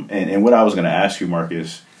 And what I was going to ask you,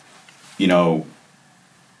 Marcus,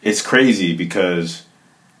 it's crazy because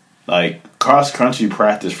like cross country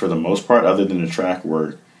practice for the most part, other than the track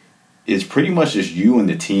work, is pretty much just you and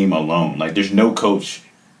the team alone. Like there's no coach.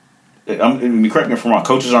 Correct me if I'm wrong.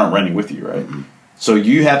 Coaches aren't running with you, right? Mm-hmm. So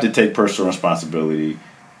you have to take personal responsibility,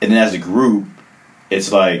 and then as a group,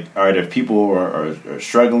 it's like, all right, if people are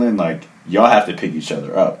struggling, like y'all have to pick each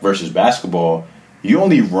other up. Versus basketball, you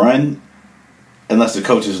only run unless the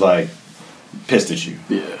coach is like pissed at you,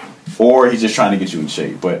 or he's just trying to get you in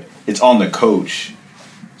shape. But it's on the coach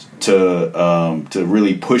to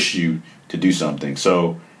really push you to do something.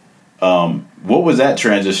 So, what was that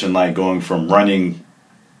transition like, going from running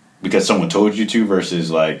because someone told you to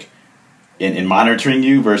versus like in monitoring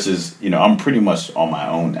you versus, you know, I'm pretty much on my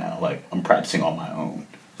own now. Like, I'm practicing on my own.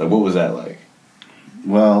 So what was that like?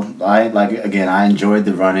 Well, I enjoyed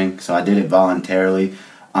the running, so I did it voluntarily.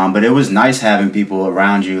 But it was nice having people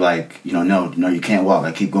around you, like, you know, no, you can't walk.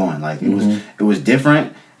 Like, keep going. Like, it was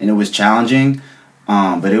different and it was challenging,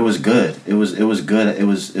 but it was good. It was good.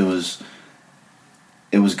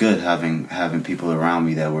 It was good having people around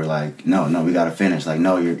me that were like, no, we got to finish. Like,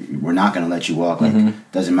 no, we're not gonna let you walk.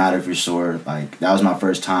 Like, doesn't matter if you're sore. Like, that was my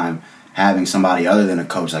first time having somebody other than a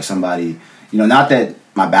coach, like somebody, you know, not that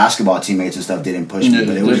my basketball teammates and stuff didn't push me,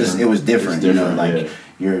 but it was different. You know, like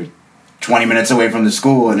you're 20 minutes away from the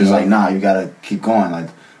school and it's like, nah, you gotta keep going. Like,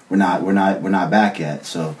 we're not back yet.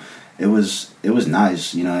 So it was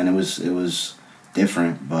nice, you know, and it was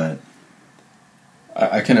different, but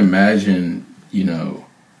I can imagine, you know,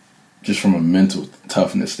 just from a mental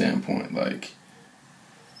toughness standpoint, like,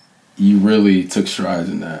 you really took strides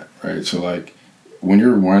in that, right? So like when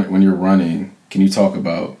you're running, can you talk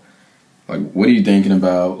about, like, what are you thinking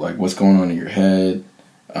about? Like, what's going on in your head?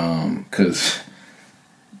 Because,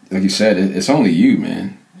 like you said, it's only you,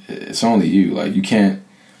 man. It's only you. Like, you can't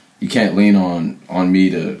lean on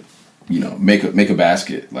me to, you know, make a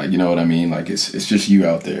basket. Like, you know what I mean? Like, it's just you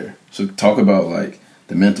out there. So talk about, like,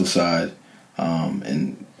 the mental side,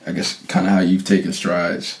 and I guess kind of how you've taken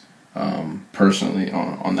strides personally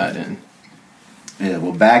on that end. Yeah.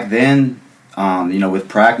 Well, back then, you know, with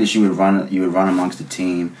practice, you would run amongst the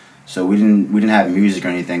team. So we didn't have music or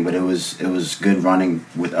anything, but it was good running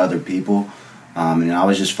with other people, and I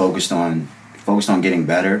was just focused on getting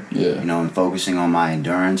better, you know, and focusing on my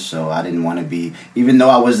endurance. So I didn't want to be, even though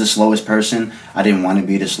I was the slowest person, I didn't want to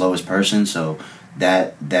be the slowest person. So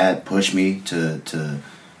that pushed me to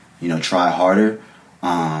you know, try harder.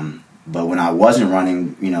 But when I wasn't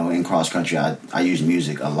running, you know, in cross country, I used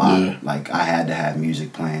music a lot. Yeah. Like, I had to have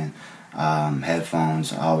music playing,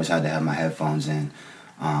 headphones. I always had to have my headphones in.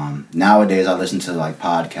 Nowadays, I listen to, like,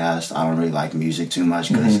 podcasts. I don't really like music too much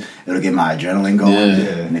because it'll get my adrenaline going.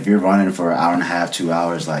 Yeah. And if you're running for an hour and a half, 2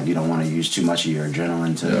 hours, like, you don't want to use too much of your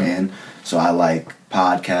adrenaline to end. So I like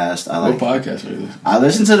podcasts. What podcast are you listening to? I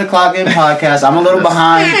listen to the Clock In podcast. I'm a little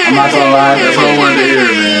behind. I'm not gonna lie. That's what I wanted to hear,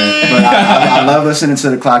 man. But I love listening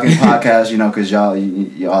to the Clock In podcast, you know, because y'all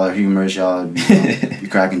are humorous. Y'all, you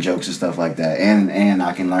cracking jokes and stuff like that, and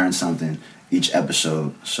I can learn something each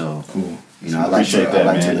episode. So cool. You know, I like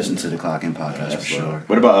to listen to the Clock In podcast for sure.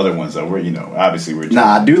 What about other ones though? Where, you know, obviously we're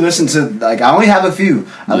I do listen to, like, I only have a few.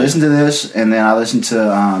 I listen to this, and then I listen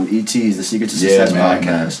to ET's The Secret to Success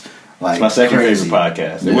podcast. Like, it's my second favorite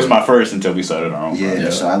podcast. It was my first until we started our own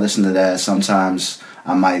podcast. So I listen to that. Sometimes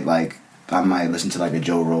I might listen to, like, a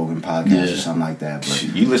Joe Rogan podcast or something like that. But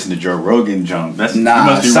you listen to Joe Rogan junk. That's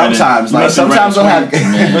sometimes I'll have.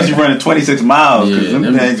 You must be running 26 miles because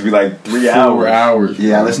them things be like 3 hours.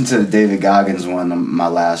 Yeah, I listened to the David Goggins one, my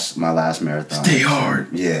last marathon. Stay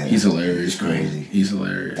hard. Yeah, he's hilarious. He's crazy. He's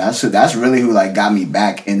hilarious. That's really who, like, got me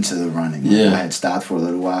back into the running. Yeah, I had stopped for a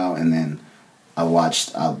little while, and then I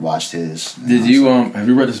watched his. Did you have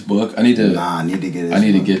you read his book? I need to get it. I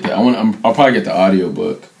need to get that. I'll probably get the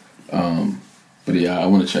audiobook. But yeah, I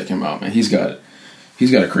want to check him out, man. He's got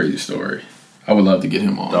a crazy story. I would love to get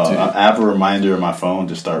him on too. I have a reminder on my phone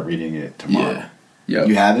to start reading it tomorrow. Yeah.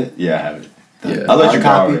 You have it? Yeah, I have it. Yeah. I'll let you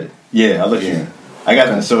borrow it. Yeah, I'll let you. I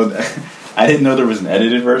got so I didn't know there was an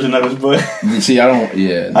edited version of his book. See, I don't.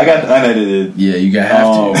 Yeah. I got the unedited. Yeah, you have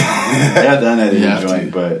to. I got the unedited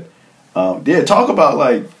joint, but talk about,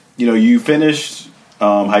 like, you know, you finished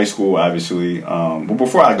high school, obviously. But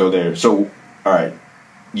before I go there, so all right,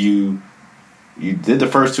 you did the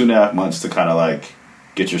first 2.5 months to kind of, like,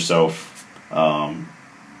 get yourself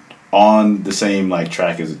on the same, like,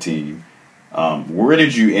 track as a team. Where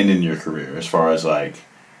did you end in your career as far as, like,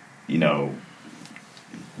 you know,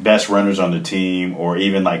 best runners on the team, or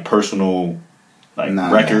even, like, personal, like,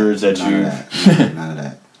 records that you? None of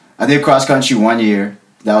that. I did cross country 1 year.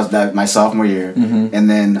 That was my sophomore year, and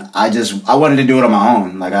then I wanted to do it on my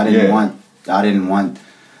own. Like, I didn't want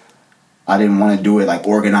to do it, like,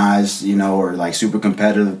 organized, you know, or, like, super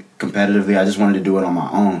competitively. I just wanted to do it on my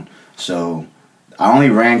own. So I only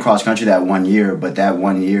ran cross country that 1 year, but that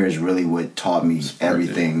 1 year is really what taught me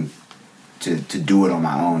everything to do it on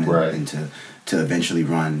my own and to eventually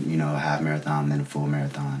run, you know, a half marathon and then a full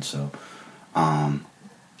marathon. So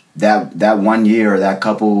that 1 year, or that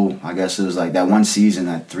couple, I guess it was like that one season,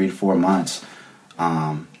 that 3 to 4 months,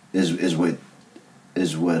 is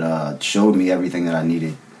what showed me everything that I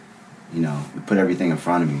needed you know, put everything in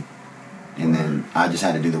front of me. And then I just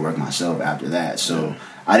had to do the work myself after that. So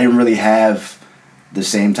I didn't really have the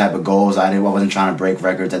same type of goals. I wasn't trying to break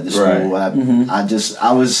records at the school. Right.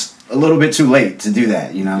 I was a little bit too late to do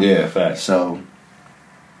that, you know? Yeah, facts. So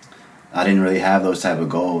I didn't really have those type of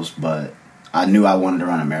goals, but I knew I wanted to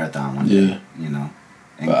run a marathon one day, you know?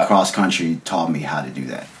 And cross country taught me how to do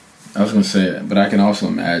that. I was going to say it, but I can also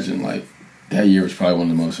imagine, like, that year was probably one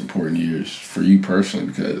of the most important years for you personally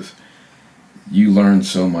because you learned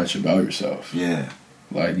so much about yourself. Yeah.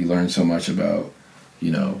 Like, you learned so much about,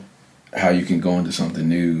 you know, how you can go into something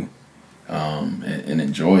new and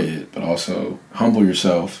enjoy it, but also humble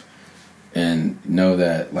yourself and know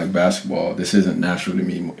that, like, basketball, this isn't natural to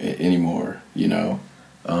me anymore, you know?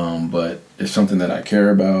 But it's something that I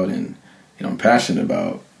care about and, you know, I'm passionate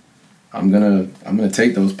about. I'm gonna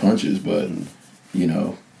take those punches, but,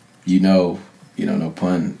 no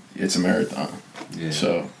pun, it's a marathon. Yeah.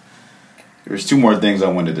 So there's two more things I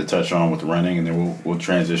wanted to touch on with running, and then we'll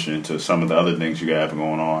transition into some of the other things you got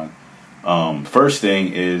going on. First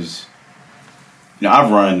thing is,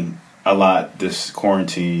 I've run a lot this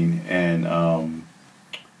quarantine, and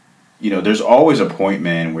there's always a point,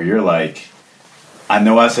 man, where you're like, I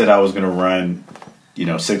know I said I was gonna run,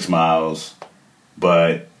 6 miles,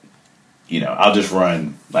 but I'll just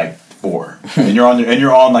run like 4, and you're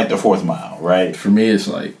on like the 4th mile, right? For me, it's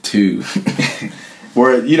like 2.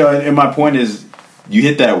 Where and my point is, you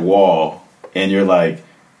hit that wall, and you're like,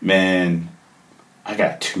 man, I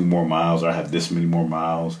got 2 more miles, or I have this many more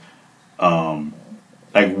miles.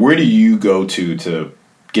 Like, where do you go to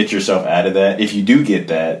get yourself out of that? If you do get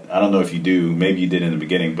that, I don't know if you do. Maybe you did in the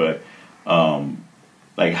beginning, but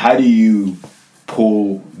like, how do you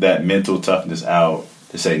pull that mental toughness out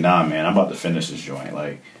to say, nah, man, I'm about to finish this joint.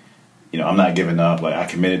 Like, I'm not giving up. Like, I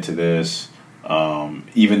committed to this.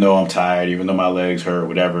 Even though I'm tired, even though my legs hurt,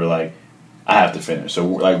 whatever, like, I have to finish. So,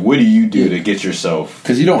 like, what do you do to get yourself?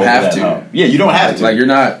 Because you don't have to. Hump? Yeah, you don't have to. Like, you're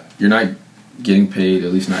not getting paid,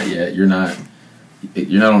 at least not yet. You're not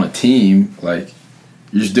on a team. Like,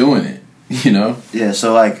 you're just doing it, Yeah,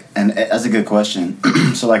 so, like, and that's a good question.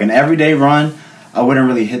 So, like, an everyday run, I wouldn't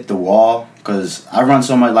really hit the wall because I run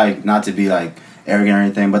so much, like, not to be, like, arrogant or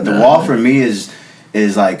anything, but the wall for me is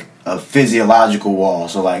like a physiological wall.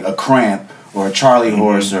 So, like, a cramp or a Charlie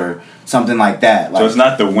horse or something like that. Like, so it's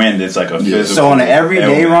not the wind; it's like a physical. So on an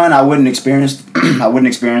everyday run, I wouldn't experience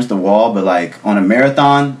the wall, but like on a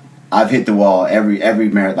marathon, I've hit the wall every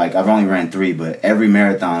marathon. Like, I've only ran 3, but every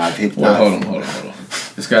marathon I've hit. Well, hold on.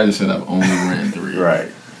 This guy just said I've only ran 3. Right.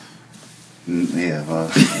 Yeah, well,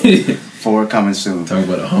 4 coming soon. Talk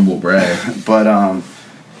about a humble brag. But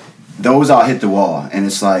those all hit the wall, and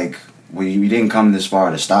it's like, well, you didn't come this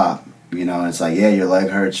far to stop. It's like, yeah, your leg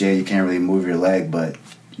hurts. Yeah, you can't really move your leg, but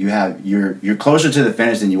you're closer to the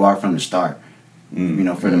finish than you are from the start.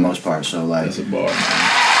 For the most part. So, like, that's a bar.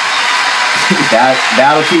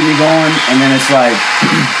 That'll keep me going, and then it's like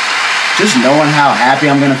just knowing how happy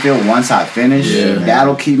I'm gonna feel once I finish. Yeah,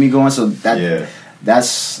 that'll keep me going. So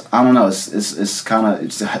that's, I don't know. It's kind of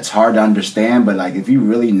it's hard to understand, but like, if you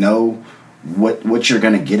really know what you're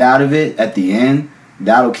gonna get out of it at the end,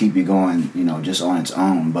 that'll keep you going. Just on its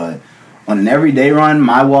own, but. On an everyday run,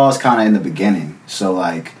 my wall is kind of in the beginning. So,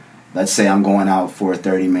 like, let's say I'm going out for a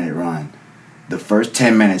 30-minute run. The first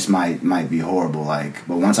 10 minutes might be horrible, like,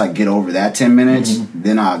 but once I get over that 10 minutes,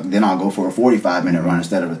 then I'll go for a 45-minute run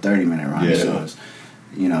instead of a 30-minute run. Yeah. So, it's,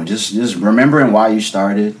 just remembering why you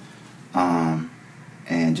started, and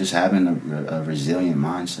just having a resilient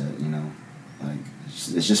mindset. Like,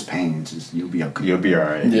 it's just pain. It's just, you'll be okay. You'll be all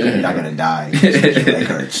right. Yeah. You're not gonna die. Your leg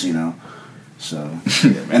hurts. So,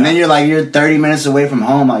 and then you're 30 minutes away from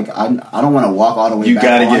home. Like, I don't want to walk all the way. You back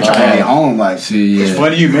gotta get trying to get home. Like, it's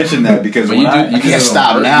funny you mentioned that because when you can't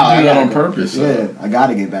stop now. You do that on purpose. Yeah, I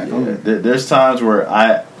gotta get back home. There's times where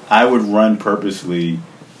I would run purposely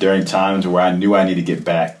during times where I knew I need to get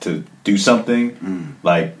back to do something,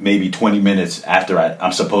 like maybe 20 minutes after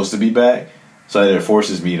I'm supposed to be back, so that it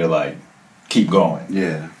forces me to, like, keep going.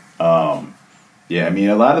 Yeah. Yeah, I mean,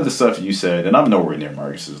 a lot of the stuff you said, and I'm nowhere near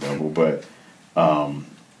Marcus's level, but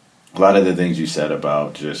a lot of the things you said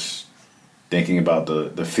about just thinking about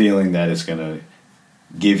the feeling that it's gonna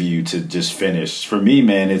give you to just finish. For me,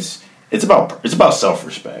 man, it's about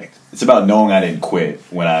self-respect. It's about knowing I didn't quit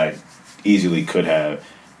when I easily could have.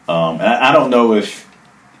 And I don't know if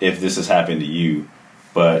this has happened to you,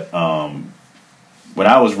 but when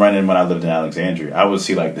I was running, when I lived in Alexandria, I would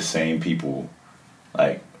see, like, the same people,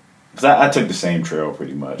 like, because I took the same trail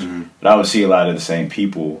pretty much, but I would see a lot of the same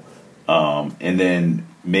people. And then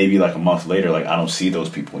maybe like a month later, like, I don't see those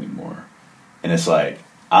people anymore. And it's like,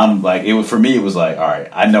 for me, it was like, all right,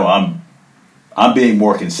 I know I'm I'm being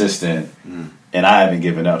more consistent, and I haven't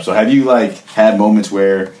given up. So have you like had moments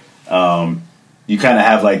where you kind of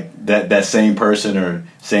have like that same person or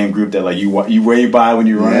same group that like you wave by when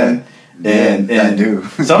you're running? And I do.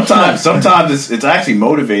 sometimes it's actually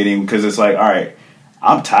motivating because it's like, all right,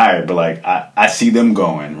 I'm tired, but like I see them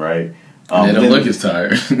going, right? They don't look as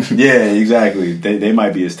tired. Yeah, exactly. They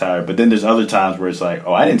might be as tired, but then there's other times where it's like,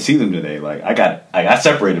 oh, I didn't see them today. Like I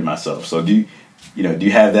separated myself. So do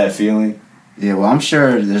you have that feeling? Yeah, well, I'm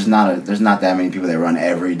sure there's not that many people that run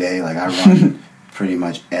every day. Like I run pretty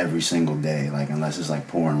much every single day, like unless it's like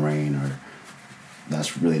pouring rain or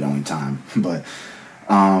that's really the only time. But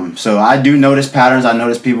so I do notice patterns. I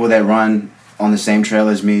notice people that run on the same trail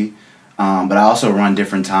as me. But I also run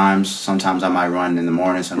different times. Sometimes I might run in the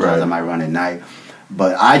morning. Sometimes I might run at night.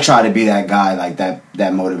 But I try to be that guy, like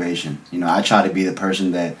that motivation. You know, I try to be the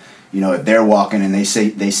person that, you know, if they're walking and they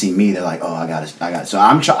see me, they're like, oh, I got it. So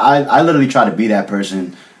I literally try to be that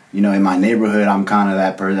person. You know, in my neighborhood, I'm kind of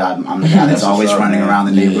that person. I'm the guy that's always running around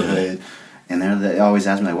the neighborhood. And they always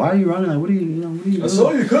ask me, like, why are you running? Like, what are you doing? I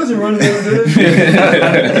saw your cousin running the other day.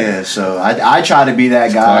 Yeah, so I try to be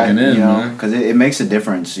that guy, in, you know, because it makes a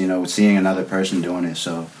difference, you know, seeing another person doing it.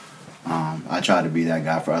 So I try to be that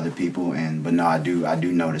guy for other people. But no, I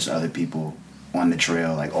do notice other people on the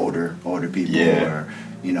trail, like older people or,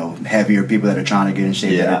 you know, heavier people that are trying to get in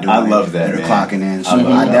shape that are doing I love that, are man. clocking in. So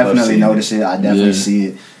I definitely notice it. I definitely see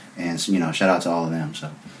it. And, you know, shout out to all of them.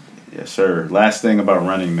 So Yes, sir. Last thing about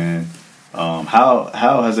running, man. How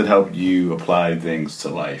has it helped you apply things to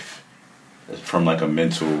life from like a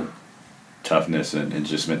mental toughness and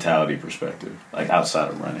just mentality perspective, like outside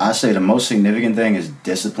of running? I say the most significant thing is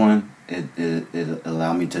discipline. It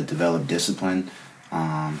allowed me to develop discipline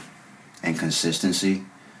and consistency,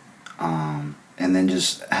 and then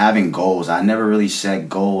just having goals. I never really set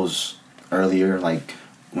goals earlier, like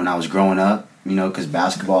when I was growing up, you know, because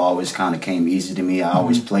basketball always kind of came easy to me. I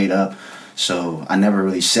always played up. So I never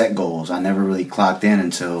really set goals. I never really clocked in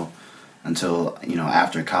until you know,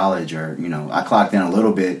 after college, or, you know, I clocked in a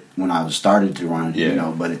little bit when I was started to run, you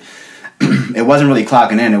know, but it wasn't really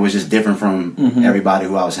clocking in. It was just different from everybody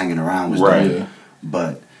who I was hanging around was doing. Yeah.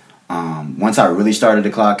 But once I really started to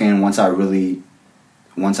clock in, once I really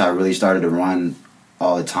started to run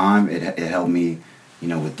all the time, it helped me, you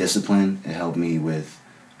know, with discipline. It helped me with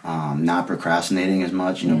not procrastinating as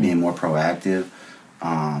much, you know, being more proactive.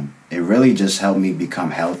 It really just helped me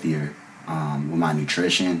become healthier with my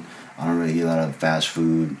nutrition. I don't really eat a lot of fast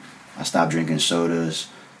food. I stopped drinking sodas,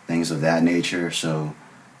 things of that nature. So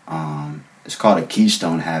it's called a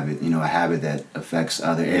keystone habit, you know, a habit that affects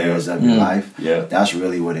other areas of your life. Yeah. That's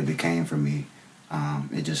really what it became for me.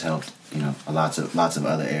 It just helped, you know, lots of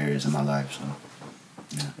other areas in my life. So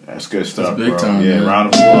yeah. That's good stuff, That's big bro. time, yeah, man. round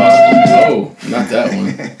of applause. Oh, not that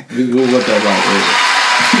one. We'll let that rock later.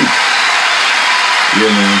 Yeah,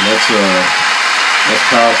 man, that's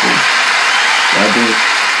powerful.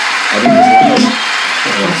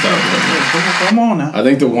 Come on now. I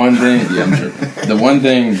think the one thing, I'm sure. The one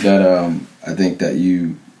thing that I think that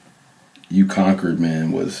you conquered,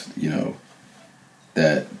 man, was, you know,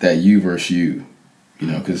 that you versus you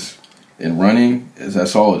know, because in running,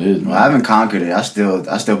 that's all it is, man. Well, I haven't conquered it. I still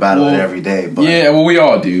battle it every day. But yeah, well, we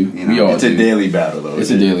all do. You know, it's a daily battle, though.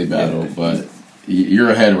 It's a daily battle, but you're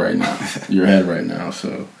ahead right now. You're ahead right now.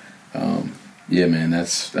 So, yeah, man,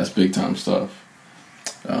 that's big time stuff.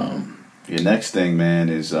 Your next thing, man,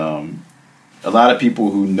 is a lot of people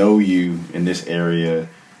who know you in this area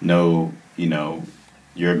know, you know,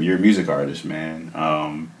 you're a music artist, man.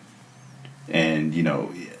 And, you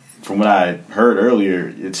know, from what I heard earlier,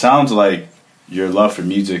 it sounds like your love for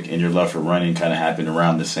music and your love for running kind of happened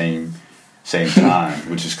around the same time,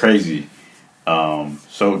 which is crazy.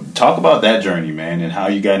 So talk about that journey, man, and how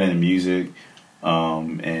you got into music,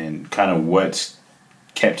 and kind of what's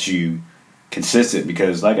kept you consistent.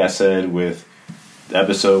 Because, like I said, with the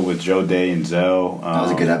episode with Joe Day and Zell, that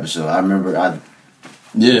was a good episode. I remember. That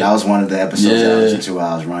was one of the episodes I listened to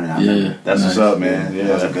while I was running. I remember. That's what's up, man. Yeah,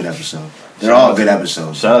 that was a good episode. They're all good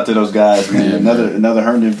episodes. Shout out to those guys, man. Another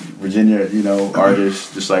Herndon, Virginia, you know,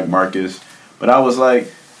 artist, just like Marcus. But I was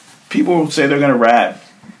like, people say they're gonna rap,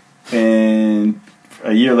 and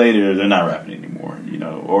a year later they're not rapping anymore, you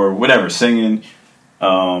know, or whatever, singing.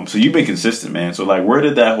 So you've been consistent, man. So like, where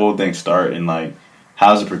did that whole thing start, and like,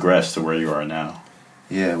 how's it progressed to where you are now?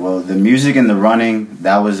 Yeah, well, the music and the running,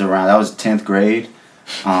 that was 10th grade.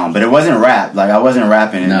 But it wasn't rap. Like, I wasn't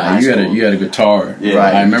rapping in high school. You had a guitar. Yeah,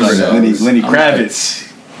 right. I remember that. Lenny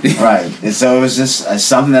Kravitz. Right. And so it was just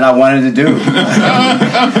something that I wanted to do.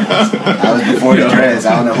 I was before the dreads.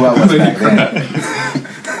 I don't know who I was back then.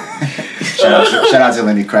 Shout out to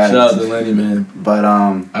Lenny Kravitz. Shout out to Lenny, man. But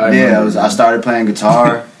I started playing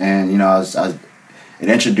guitar, and it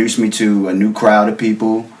introduced me to a new crowd of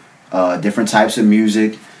people, different types of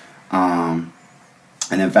music.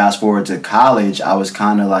 And then fast forward to college, I was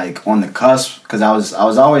kind of like on the cusp because I was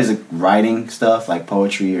always like, writing stuff like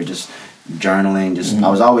poetry or just journaling. I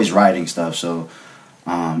was always writing stuff, so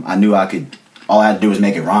I knew I could. All I had to do was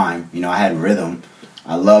make it rhyme. I had rhythm.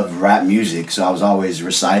 I loved rap music, so I was always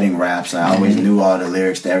reciting raps. I always knew all the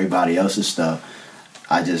lyrics to everybody else's stuff.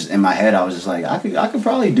 In my head, I was just like, I could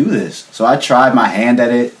probably do this. So I tried my hand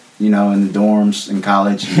at it, in the dorms in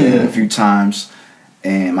college a few times.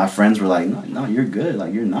 And my friends were like, no, you're good.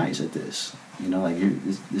 Like, you're nice at this.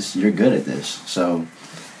 You're good at this. So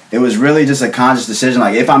it was really just a conscious decision.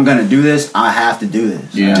 Like, if I'm going to do this, I have to do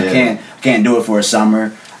this. Yeah. I can't do it for a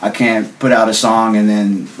summer. I can't put out a song and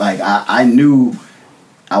then, like, I knew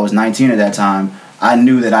I was 19 at that time. I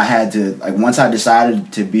knew that I had to, like, once I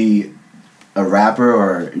decided to be a rapper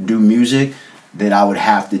or do music, that I would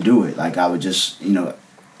have to do it. Like, I would just,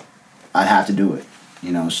 I'd have to do it.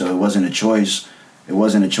 So it wasn't a choice. It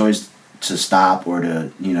wasn't a choice to stop or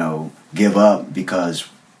to, give up because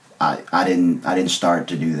I didn't start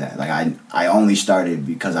to do that. Like I only started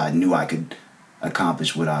because I knew I could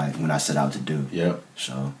accomplish what I set out to do. Yep.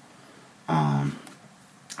 So, I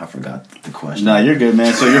forgot the question. No, you're good,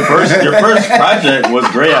 man. So your first project was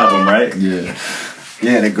Grey Album, right? Yeah.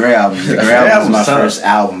 Yeah, the Grey Album. The Grey Album was my first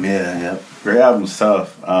album. Yeah. Yep. Grey Album's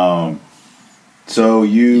tough. So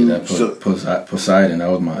Poseidon, that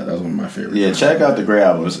was one of my favorites. Yeah, check out the Grey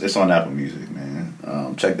Album. It's on Apple Music,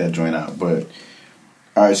 man. Check that joint out. But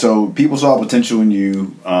all right, so people saw potential in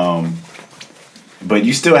you, but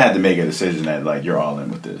you still had to make a decision that like you're all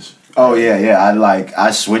in with this. Oh yeah.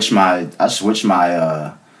 I switched my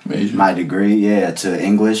major. My degree to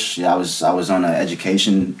English. Yeah, I was on an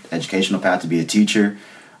educational path to be a teacher.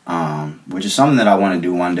 Which is something that I want to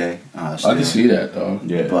do one day. I can see that though.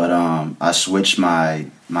 Yeah. But I switched my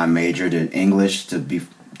major to English to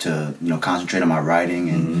concentrate on my writing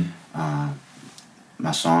and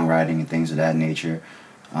my songwriting and things of that nature.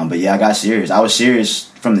 But yeah, I got serious. I was serious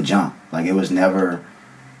from the jump. Like it was never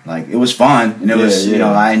like it was fun and it was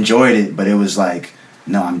I enjoyed it, but it was like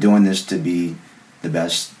no, I'm doing this to be the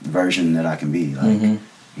best version that I can be. Like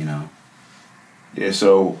Yeah.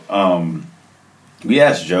 So. We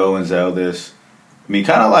asked Joe and Zell this. I mean,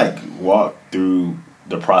 kind of like walk through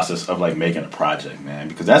the process of like making a project, man,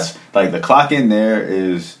 because that's like the clock in there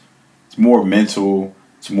is it's more mental,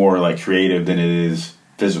 it's more like creative than it is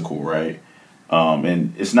physical, right?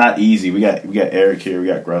 And it's not easy. We got Eric here, we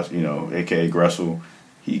got Gruss, aka Grussel.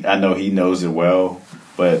 I know he knows it well,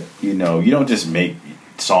 but you don't just make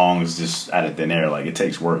songs just out of thin air. Like it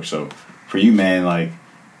takes work. So for you, man, like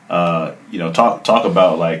talk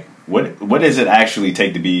about like. What does it actually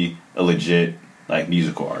take to be a legit like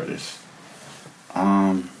musical artist?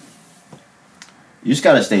 You just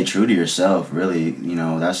gotta stay true to yourself. Really,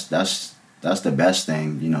 that's the best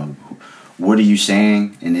thing. What are you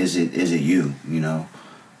saying, and is it you?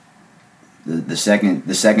 The second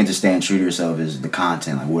to staying true to yourself is the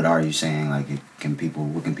content. Like, what are you saying? Like, what can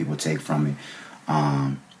people take from it?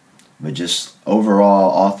 But just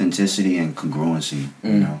overall authenticity and congruency.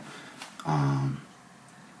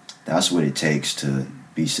 That's what it takes to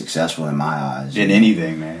be successful in my eyes. In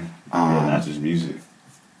anything, man. Not just music.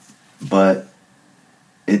 But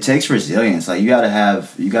it takes resilience. Like you gotta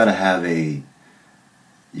have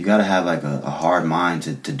like a hard mind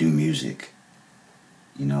to do music.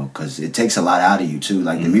 Because it takes a lot out of you too.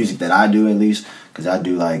 Like the music that I do, at least, because I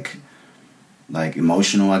do like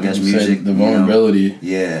emotional, I guess, music. The vulnerability.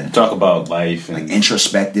 Yeah. Talk about life and like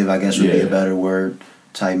introspective, I guess would be a better word.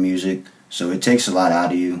 Type music. So it takes a lot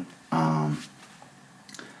out of you.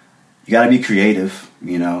 You got to be creative,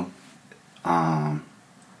 and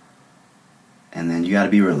then you got to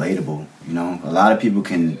be relatable. A lot of people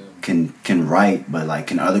can write, but like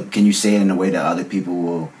can you say it in a way that other people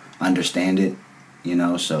will understand it?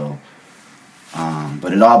 So.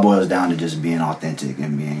 But it all boils down to just being authentic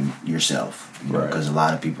and being yourself. Because a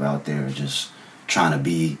lot of people out there are just trying to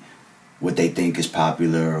be what they think is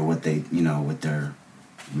popular or what they, what they're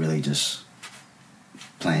really just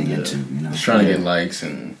playing into. Just trying to get likes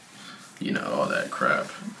and all that crap.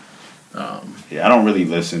 I don't really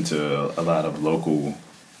listen to a lot of local.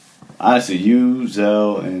 Honestly, you,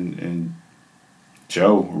 Zell, and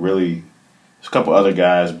Joe, really. There's a couple other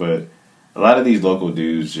guys, but a lot of these local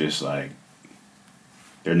dudes just like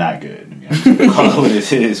they're not good. Call it what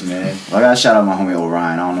it is, man. Well, I gotta shout out my homie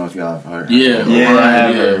Orion. I don't know if y'all have heard. Yeah, I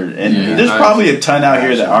have heard. And there's probably a ton out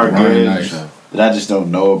here that are good that I just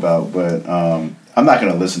don't know about. But I'm not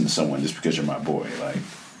gonna listen to someone just because you're my boy. Like,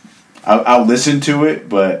 I'll listen to it,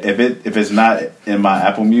 but if it's not in my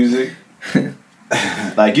Apple Music,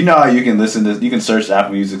 like you know how you can search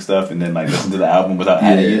Apple Music stuff and then like listen to the album without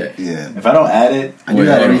adding it. Yeah. If I don't add it, I do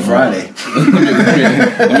that every Friday.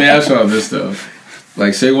 Let me ask y'all this though.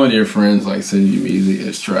 Like, say one of your friends like send you music,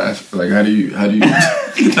 it's trash. Like, how do you how do you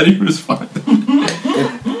respond?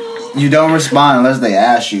 You don't respond unless they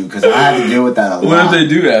ask you, because I have to deal with that a lot. What if they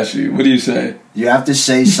do ask you? What do you say? You have to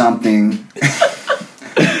say something.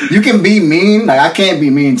 You can be mean. Like, I can't be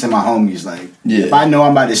mean to my homies. Like, if I know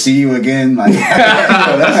I'm about to see you again, like,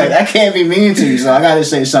 I can't be mean to you. So I gotta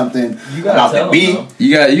say something about the beat.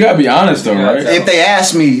 You gotta be honest though, right? If they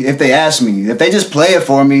ask me, if they just play it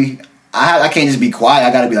for me, I can't just be quiet.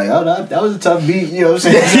 I gotta be like, oh, that was a tough beat. You know what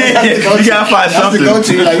I'm saying? You gotta find something. That's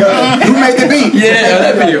the go-to. Like, who made the beat? Yeah,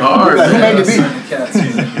 that'd be hard. Like, who made the beat?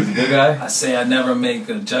 He's a good guy. I say I never make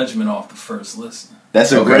a judgment off the first listen.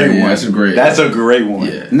 That's a great one. That's a great one.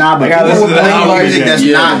 Yeah. Nah, but I gotta people listen to the play album music again. that's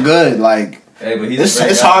not good. Like, Hey, but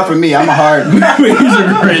it's hard for me. I'm a hard.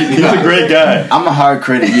 He's a great guy. I'm a hard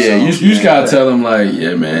critic. Yeah, so. you just gotta tell them like,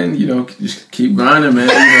 yeah, man, you know, just keep grinding, man.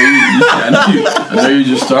 I know you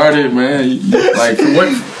just started, man. Like for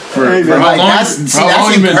how long? That's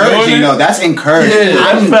encouraging, though. That's encouraging. Yeah,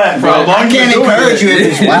 I can't encourage you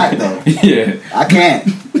if it's whack, though. Yeah, I can't.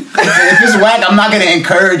 If it's whack, I'm not gonna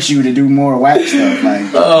encourage you to do more whack stuff.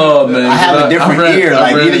 Like, oh man, I have a different ear.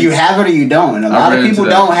 Like, either you have it or you don't, and a lot of people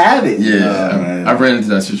don't have it. Yeah, I ran into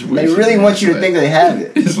that situation. They really want you to think they have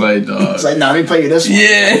it. It's like, dog. It's like, nah, let me play you this one.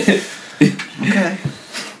 Yeah. Okay.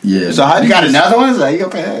 Yeah. So how you got another one? It's like, you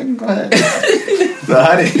okay? Go ahead.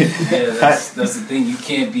 That's the thing. You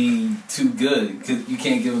can't be too good because you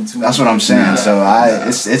can't give them too much. That's what I'm saying. So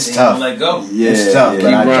it's tough. Let go. Yeah, it's tough.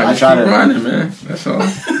 Yeah. But I try to keep grinding, man. That's all.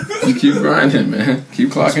 You keep grinding, man. Keep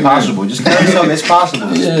clocking. It's possible. Just tell yourself it's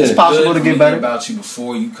possible. Yeah. It's possible to get better. About you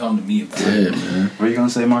before you come to me about Yeah, it. man. What are you gonna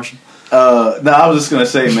say, Marshall? No, I was just gonna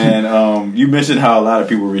say, man. You mentioned how a lot of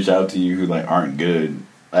people reach out to you who like aren't good.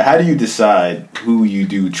 Like, how do you decide who you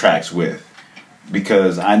do tracks with?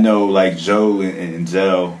 Because I know like Joe and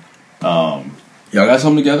Zell. Y'all got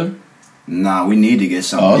something together? Nah, we need to get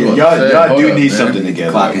something. Y'all do need something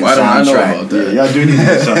together. Clock and Why don't I know soundtrack. about that? Yeah, y'all do need to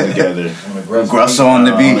get something together. Grusso on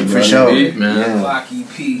the beat for sure. Beat, man. Clock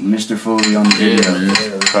EP. Mr. Foley on the beat. Yeah,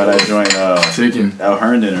 man. Try that joint, Chicken. Al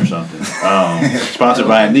Herndon or something. Sponsored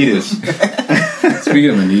by Anita's.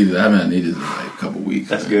 Speaking of Anita's, I haven't had Anita's in like a couple weeks.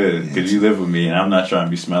 That's man. good because you live with me and I'm not trying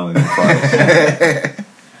to be smelling the farts.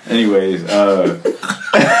 Anyways, Hey,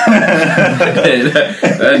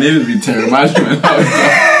 that needed to be tearing my joint out.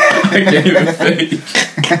 I can't even fake. you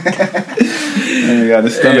got the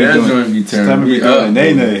stomach That doing, joint be tearing stomach me be doing up.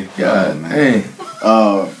 nay-nay. God, man.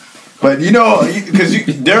 But you know, because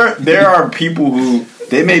there are people who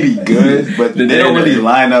they may be good, but they don't really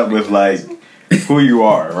line up with like who you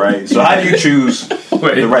are, right? So how do you choose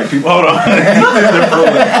the right people? Hold on, I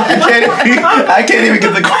can't even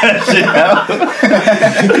get the question out.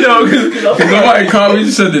 No, because nobody called me.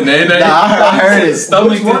 Just said the name. Nah, I heard it.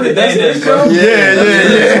 Stomach one the day bro. Yeah.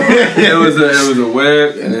 It was a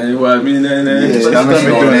web, and then it was me nay. Yeah, Stomach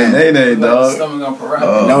doing nay-nay, dog. Stomach on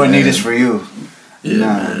parade. No one need this for you. Yeah,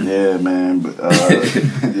 man. Yeah, man. But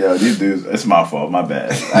yeah, these dudes. It's my fault. My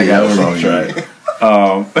bad. I got it wrong track.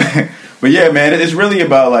 But yeah, man, it's really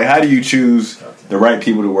about like how do you choose the right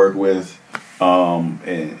people to work with,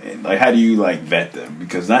 and like how do you like vet them,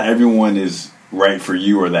 because not everyone is right for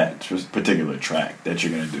you or that particular track that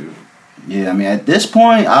you're gonna do. Yeah, I mean, at this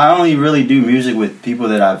point, I only really do music with people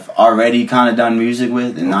that I've already kind of done music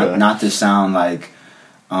with, and not to sound like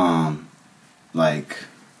I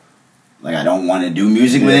don't want to do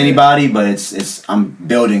music with anybody, but it's I'm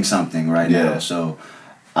building something right now, so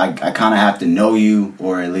I kind of have to know you,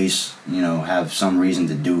 or at least have some reason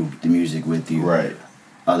to do the music with you. Right.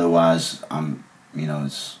 Otherwise,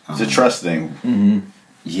 it's a trust thing. Mm-hmm.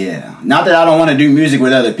 Yeah, not that I don't want to do music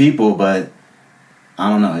with other people, but I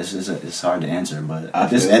don't know. It's hard to answer, but at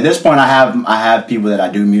this point, I have people that I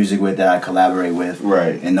do music with, that I collaborate with,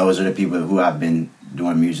 right? And those are the people who I've been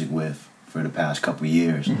doing music with for the past couple of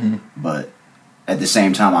years. Mm-hmm. But at the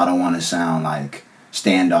same time, I don't want to sound like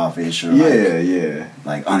standoffish or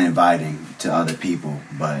like uninviting to other people.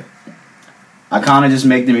 But I kind of just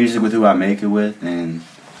make the music with who I make it with, and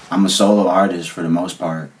I'm a solo artist for the most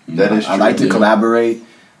part. That is true. I like to collaborate,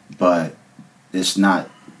 but it's not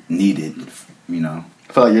needed. I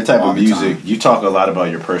feel like your type of music, time. you talk a lot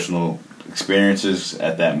about your personal experiences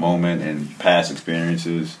at that moment and past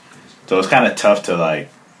experiences. So it's kind of tough to like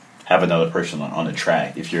have another person on the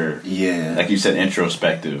track if you're, like you said,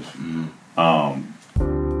 introspective. Mm-hmm.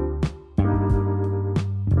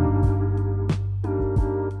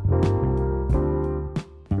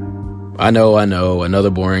 I know,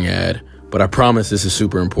 another boring ad, but I promise this is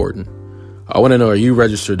super important. I want to know, are you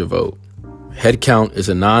registered to vote? Headcount is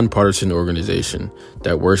a nonpartisan organization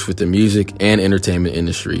that works with the music and entertainment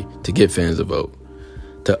industry to get fans to vote.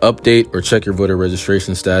 To update or check your voter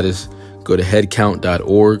registration status, go to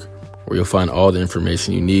headcount.org, where you'll find all the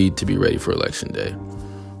information you need to be ready for Election Day.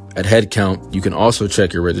 At Headcount, you can also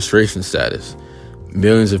check your registration status.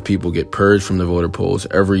 Millions of people get purged from the voter polls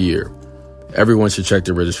every year. Everyone should check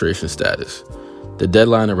their registration status. The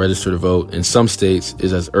deadline to register to vote in some states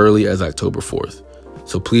is as early as October 4th.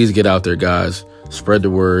 So please get out there, guys. Spread the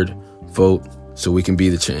word. Vote so we can be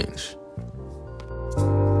the change.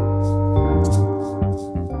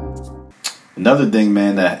 Another thing,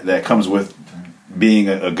 man, that comes with being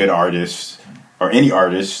a good artist or any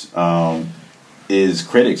artist is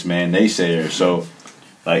critics, man, naysayers. So,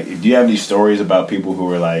 like, do you have any stories about people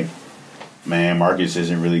who are like, man, Marcus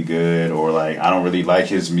isn't really good, or like, I don't really like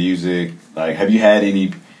his music? Like, have you had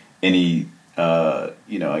any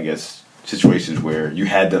I guess situations where you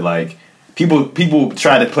had to, like, people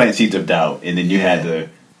try to plant seeds of doubt, and then you had to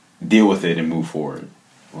deal with it and move forward?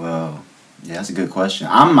 Well, yeah, that's a good question.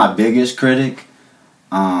 I'm my biggest critic,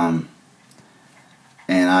 and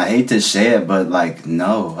I hate to say it, but like,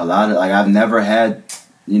 no, a lot of, like, I've never had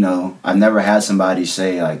somebody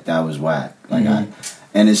say like that was whack. Like,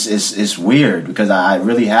 and it's weird because I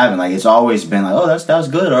really haven't. Like, it's always been like, oh, that's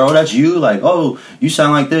good, or oh, that's you. Like, oh, you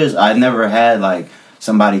sound like this. I never had like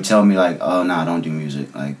somebody tell me like, oh, no, I don't do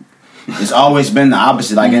music. Like, it's always been the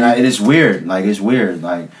opposite. Like, and it is weird. Like, it's weird.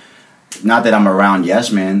 Like, not that I'm around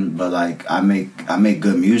yes men, but like I make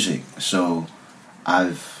good music. So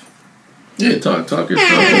talk your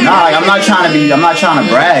stuff. Nah, like, I'm not trying to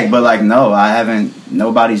brag, but like, no, I haven't.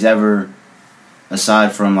 Nobody's ever,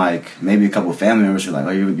 aside from like maybe a couple of family members, who are like,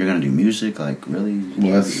 oh, you're gonna do music, like, really?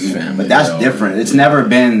 Well, that's family. But that's different. It's never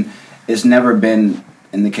been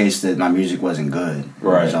in the case that my music wasn't good.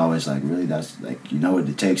 Right. It's always like, really, that's like, you know what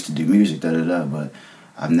it takes to do music, But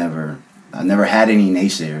I've never had any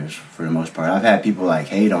naysayers for the most part. I've had people like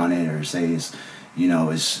hate on it or say it's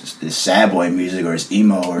sad boy music or it's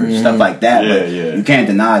emo or stuff like that. Yeah, but yeah. You can't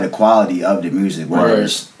deny the quality of the music, whether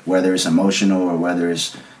it's emotional or whether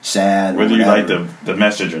it's sad. Whether or you like the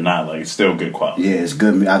message or not, like, it's still good quality. Yeah, it's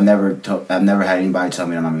good. I've never had anybody tell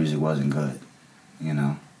me that my music wasn't good. You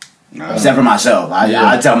know, except for myself.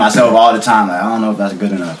 I tell myself all the time, like, I don't know if that's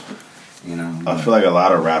good enough. You know, I feel like a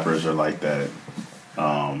lot of rappers are like that.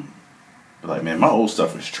 Like, man, my old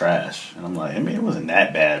stuff was trash, and I'm like, I mean, it wasn't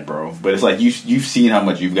that bad, bro. But it's like you've seen how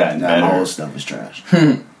much you've gotten better. My old stuff was trash.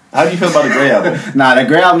 How do you feel about the Gray album? Nah, the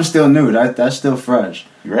Gray album's still new. That's still fresh.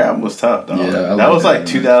 Your album was tough, though. Yeah, that was like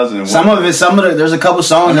 2001. There's a couple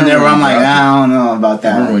songs in there where I'm like, I don't know about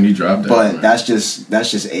that. I remember when you dropped that. But that's just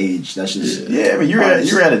age. That's just I mean, you're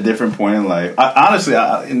at a different point in life. Honestly,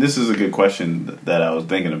 and this is a good question that I was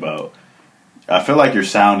thinking about. I feel like your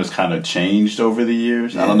sound has kind of changed over the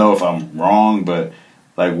years. Yeah. I don't know if I'm wrong, but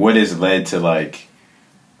like, what has led to, like,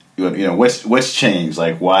 what's changed?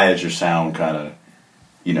 Like, why has your sound kind of,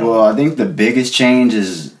 Well, I think the biggest change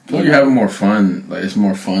is you're having more fun. Like, it's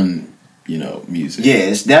more fun, music. Yeah,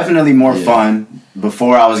 it's definitely more fun.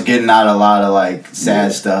 Before, I was getting out a lot of like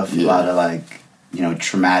sad stuff, a lot of like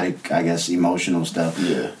traumatic, I guess, emotional stuff.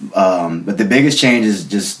 Yeah. But the biggest change is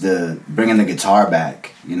just bringing the guitar back,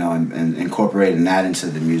 and incorporating that into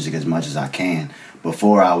the music as much as I can.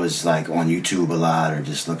 Before, I was like on YouTube a lot or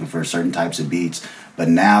just looking for certain types of beats. But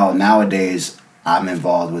nowadays, I'm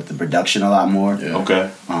involved with the production a lot more. Yeah.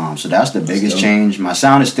 Okay. So that's the biggest change. My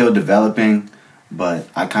sound is still developing, but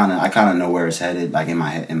I kind of know where it's headed, like in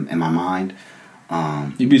my head, in my mind.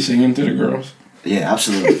 You be singing to the girls? Yeah,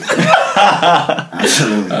 absolutely.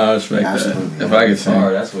 Absolutely. I respect that. If I could sing.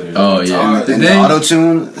 That's what it is. Oh, yeah. And the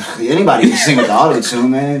auto-tune, anybody can sing with the auto-tune,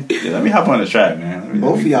 man. Yeah, let me hop on the track, man.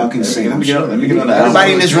 Both of y'all can sing. Let me get on the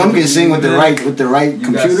Everybody in this room can sing with the right You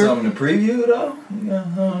computer. got something to preview, though?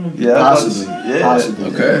 Possibly. Yeah.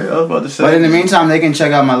 Possibly. Okay. I was about to say. But in the meantime, they can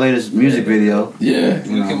check out my latest music video. Yeah.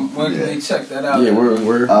 Where can they check that out? Yeah,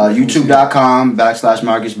 we're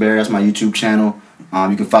YouTube.com/MarcusBerry. That's my YouTube channel.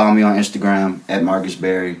 You can follow me on Instagram at Marcus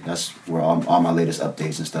Berry. That's where all my latest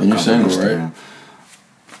updates and stuff and you're come single, from. right?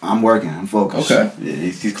 I'm working. I'm focused. Okay. Yeah,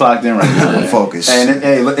 he's clocked in right now. I'm focused. And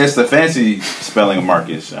it's the fancy spelling of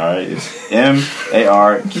Marcus. All right, it's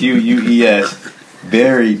MARQUES.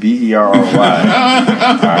 Berry, BERRY. All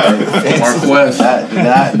right, Mark West. Not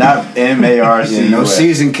MARC. Yeah, no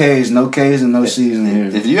C's and K's. No K's and no C's in here.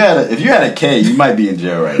 If you had a K, you might be in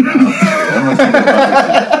jail right now. I'm gonna think about it.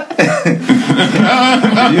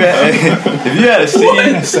 If you had a C,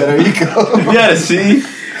 so there you go. If you had a C,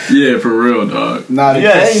 Yeah, for real, dog. Nah, the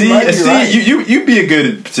Yeah, K might be see, right. you be a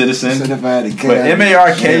good citizen. Said if I had a K, But I'd be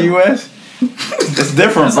MARKUS, it's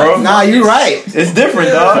different, bro. Nah, you're right. It's different,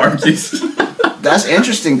 dog. Marcus. That's an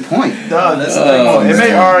interesting point. Dog, That's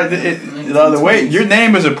MAR. The way your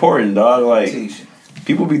name is important, dog. Like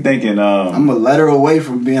people be thinking, I'm a letter away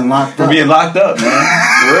from being locked for up. being locked up, man.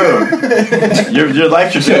 For real. Your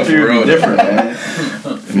life trajectory for would real. be different, man.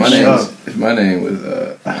 If my name was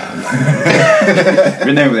If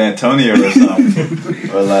your name was Antonio or something,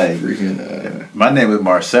 or like freaking my name was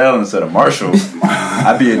Marcel instead of Marshall,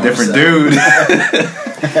 I'd be a different dude.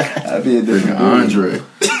 I'd be a different dude. Andre.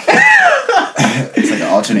 It's like an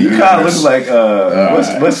alternate You kind of universe. look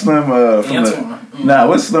like what's Slim from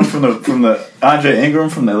what's Slim from the Andre Ingram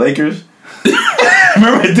from the Lakers?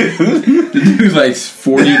 Remember that dude? The dude's like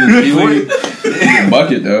 40 in the G-League. He's a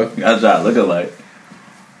bucket, though. That's what I look alike.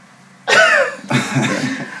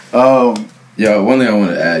 Yo, one thing I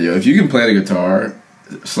want to add, if you can play the guitar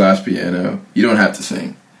 / piano, you don't have to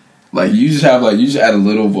sing. Like you just add a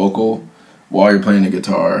little vocal while you're playing the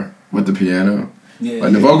guitar with the piano. Yeah,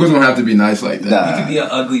 Like the vocals don't have to be nice like that. You could be an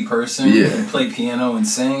ugly person and play piano and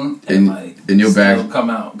sing, and you'll still come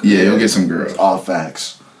out good. Yeah, you'll get some girls. All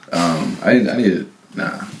facts. I need it.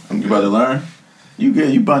 Nah, I'm You good. about to learn? You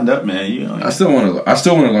good? You bunned up, man. You know, I still want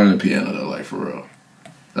to learn the piano though, like for real.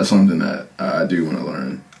 That's something that I do want to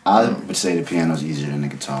learn. I would say the piano's easier than the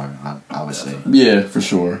guitar. I would say. Yeah, for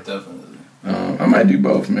sure. Definitely. I might do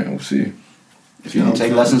both, man. We'll see. If you don't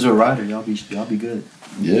take lessons with a writer, y'all be good.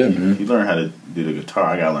 Yeah, man. You learn how to do the guitar.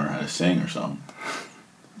 I gotta learn how to sing or something.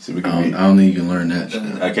 See, we I can don't think you can learn that shit.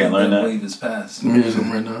 I can't learn that. Wave is past. Let me do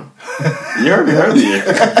something right now. You heard me earlier.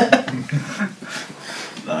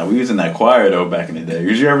 Nah, we was in that choir though back in the day.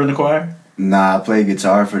 Was you ever in the choir? Nah, I played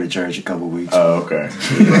guitar for the church a couple weeks. Oh, okay.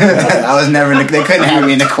 I was never. They couldn't have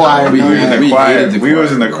me in the choir. We was in the choir. hated the We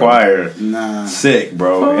was in the choir, choir. Nah. Sick,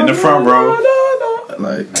 bro. In the front row.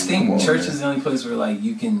 Like, I think church is the only place where like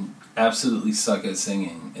you can absolutely suck at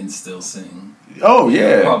singing and still sing. Oh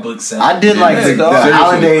yeah. Public setting. I did like the Seriously.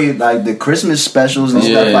 holiday, like the Christmas specials and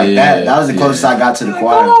stuff like that. That was the closest I got to the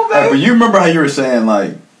choir. Hey, but you remember how you were saying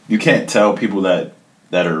like you can't tell people that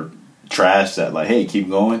are trash that like, hey, keep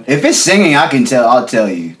going. If it's singing, I can tell. I'll tell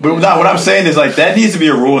you. But not what I'm saying is like that needs to be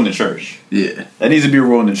a rule in the church. Yeah. That needs to be a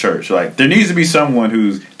rule in the church. Like there needs to be someone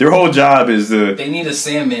whose their whole job is to They need a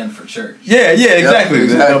Sandman for church. Yeah, exactly.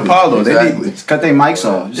 The Apollo. Exactly. They need, Just cut their mics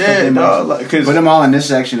off. Just cut their mics off. like, cause Put them all in this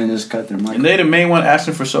section and just cut their mics. and they the main one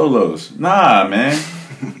asking for solos. Nah, man.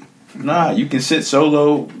 Nah, you can sit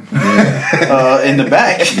solo in the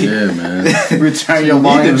back. Yeah, man. Return your You need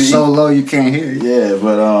to volume be- so low you can't hear it. Yeah,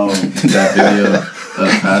 but That video,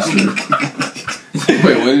 pastor.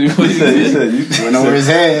 Wait, what did you say? you Went over his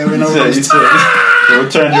head. Went over his we'll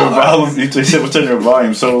turn your volume. You said we'll turn your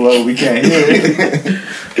volume so low we can't hear it.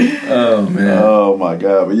 Oh man. Oh my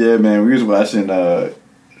god! But yeah, man, we was watching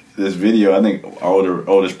this video. I think our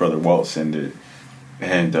oldest brother Walt sent it,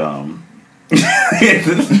 and the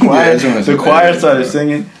choir started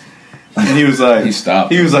singing, and he was like, He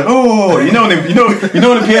stopped. He was like, oh, you know when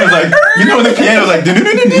the piano's like,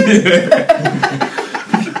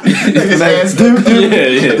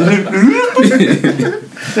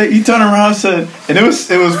 He turned around and said, and it was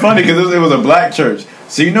funny because it was a black church,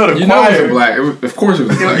 so the choir. It was black. Of course it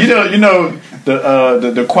was black.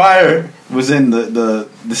 The choir was in the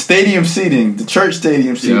stadium seating, the church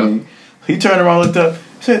stadium seating. Yeah. He turned around, looked up,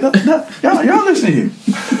 said, y'all listen here.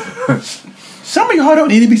 Some of y'all don't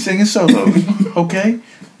need to be singing solos, okay?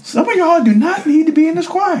 Some of y'all do not need to be in this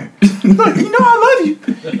choir. Look, you know I love you.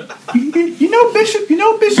 You know Bishop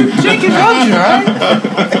Jenkins loves you, all right?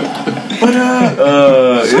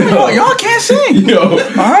 But some of y'all can't sing.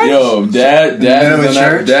 Yo, Dad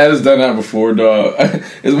has done that before, dog.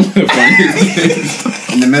 It's one of the funniest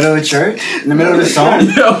things. In the middle of church? In the middle of the song?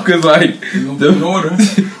 Yo, because like in order.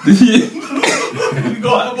 We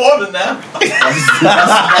go out of order now.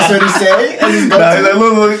 That's what he said? He's like,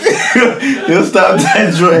 look, he'll stop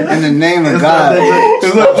that joint. In the name of God.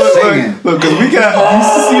 Stop singing. Look, because we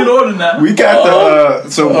got See in order now.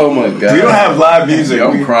 the oh my god, we don't have live music. Yo,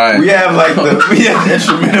 I'm crying. We have the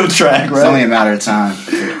instrumental track, It's only right? a matter of time.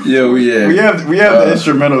 Yo, yeah. We have the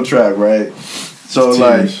instrumental track, right? So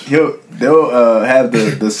like they'll have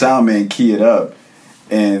the sound man key it up,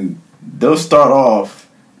 and they'll start off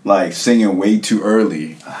like singing way too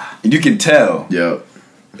early, and you can tell. Yo.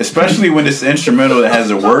 Especially when it's instrumental that has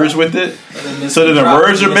the words with it, so that the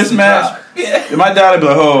words are mismatched. My dad would be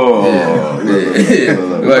like,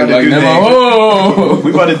 oh,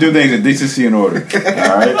 we about to do things in decency and order.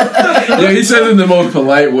 All right. Yeah, he says it in the most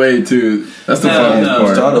polite way too. That's the funniest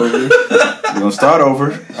part. Start over. We're gonna start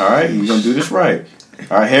over. All right, we're gonna do this right.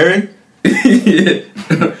 All right, Harry.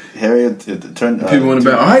 Harry, turn. People in the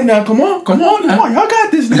back. All right, now come on now. Y'all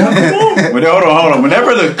got this now. Come on. Hold on.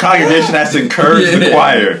 Whenever the congregation has to encourage the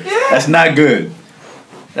choir, that's not good.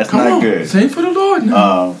 That's come not on. good. Sing for the Lord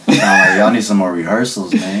now. Y'all need some more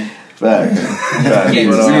rehearsals, man. Facts.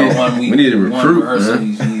 We need to recruit,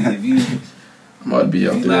 man. If you I'm about to be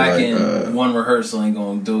out there lacking like one rehearsal, ain't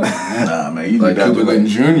gonna do it. Nah, man, you like Cuba Gooding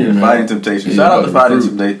Jr. Man. Fighting Temptations. Yeah, Shout out to Fighting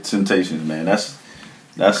recruit. Temptations, man. That's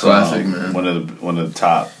classic, man. One of the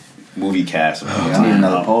top movie casts. Y'all need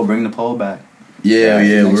another poll. Bring the poll back.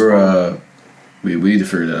 Yeah. We're we need to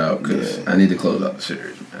figure that out because I need to close out the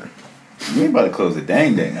series, man. You ain't about to close the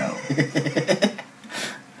dang now.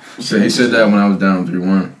 So he said that when I was down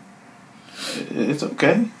 3-1. It's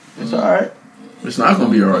okay. It's all right. It's not gonna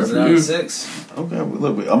be all right for you. 6. Okay, well,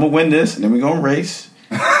 look, I'm gonna win this, and then we're gonna race.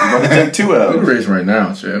 We're about to take 2 out. We can race right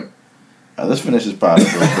now, champ. Let's finish this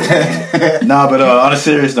podcast real quick. Nah, but on a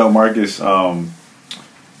serious note, Marcus,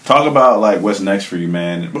 talk about like what's next for you,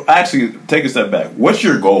 man. Actually, take a step back. What's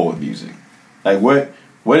your goal with music? Like, what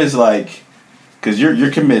is like? Because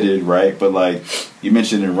you're committed, right? But like you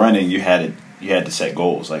mentioned in running, you had to set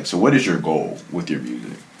goals. Like, so what is your goal with your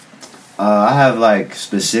music? I have like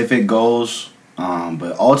specific goals,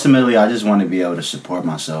 but ultimately, I just want to be able to support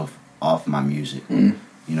myself off my music. You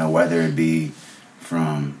know, whether it be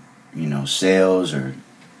from sales or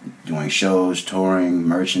doing shows, touring,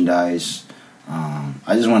 merchandise.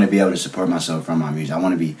 I just want to be able to support myself from my music. I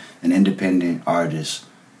want to be an independent artist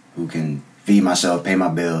who can feed myself, pay my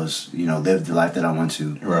bills, live the life that I want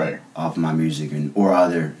to off my music or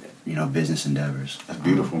other, business endeavors. That's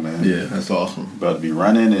beautiful, man. Yeah, that's awesome. About to be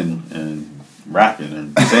running and rapping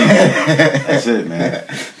and singing. That's it, man.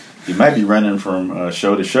 You might be running from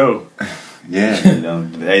show to show. Yeah.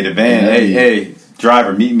 Hey, the band. Hey,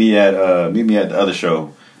 driver, meet me at the other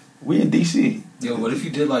show. We in DC. Yo, what if you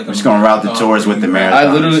did like? I'm just gonna route the tours with the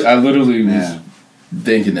marathons. I literally was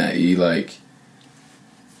thinking that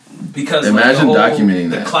because imagine like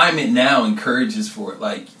documenting the that. climate now encourages for it.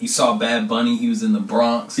 Like you saw Bad Bunny, he was in the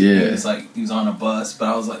Bronx. Yeah, he was on a bus. But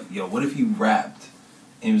I was like, yo, what if he rapped?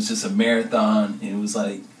 And it was just a marathon. And it was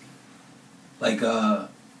like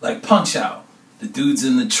Punch Out. The dude's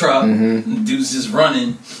in the truck. And the dude's just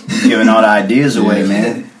running, giving all the ideas away,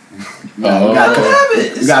 man. We gotta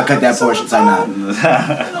cut that portion. It's like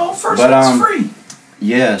first one's free.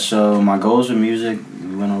 Yeah. So my goals with music,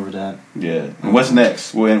 we went over that. Yeah. And what's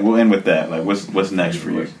next? We'll end with that. Like, what's next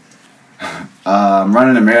for you? I'm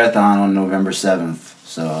running a marathon on November 7th.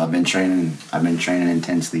 So I've been training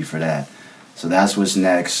intensely for that. So that's what's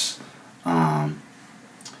next.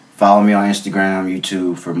 Follow me on Instagram,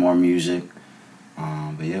 YouTube for more music.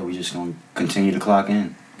 But yeah, we just gonna continue to clock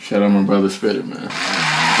in. Shout out my brother Spitter, man.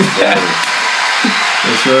 Yes,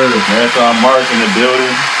 sir. Marathon Mark in the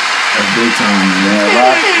building. That's big time, man.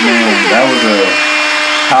 That was a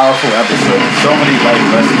powerful episode. So many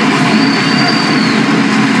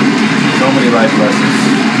life lessons.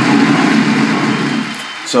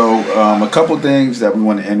 So a couple things that we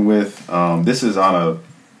want to end with. This is on a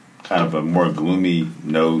kind of a more gloomy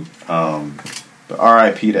note. But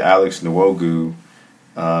R.I.P. to Alex Nwogu.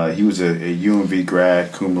 He was a UMV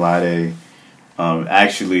grad, cum laude.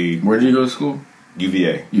 Actually, where did you go to school?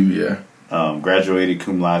 UVA. Graduated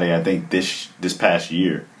cum laude, I think this past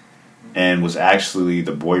year, and was actually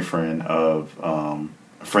the boyfriend of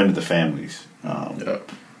a friend of the family's,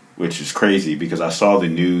 which is crazy because I saw the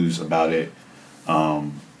news about it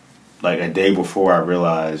like a day before I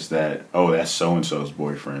realized that that's so and so's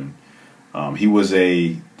boyfriend. He was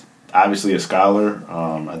obviously a scholar.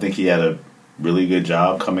 I think he had a really good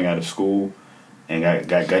job coming out of school and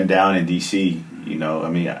got gunned down in DC.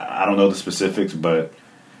 I don't know the specifics, but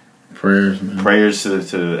prayers, man. Prayers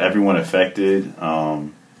to everyone affected.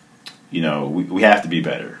 We have to be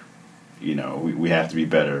better. We have to be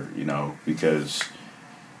better. Because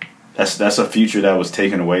that's a future that was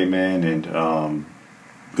taken away, man, and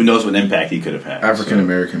who knows what impact he could have had. African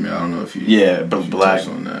American man. I don't know if you but black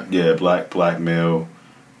on that. Yeah, black male.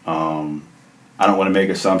 I don't want to make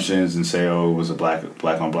assumptions and say, it was a black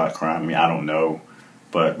on black crime. I mean, I don't know.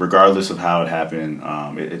 But regardless of how it happened,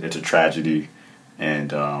 it's a tragedy.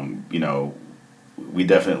 And, we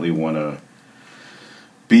definitely want to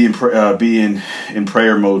be in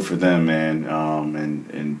prayer mode for them, man.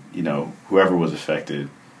 And whoever was affected.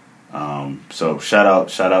 So shout out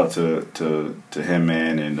to him,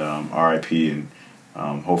 man, and R.I.P. and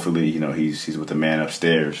Hopefully, he's with the man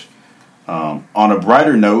upstairs. On a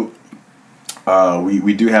brighter note,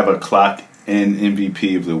 we do have a Clock In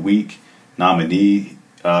MVP of the Week nominee.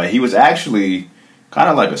 He was actually kind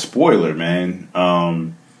of like a spoiler, man.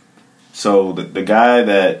 So the guy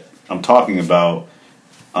that I'm talking about,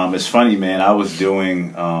 it's funny, man. I was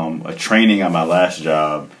doing a training at my last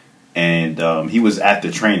job, and he was at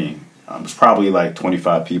the training. It was probably like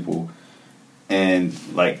 25 people. And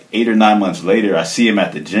like 8 or 9 months later, I see him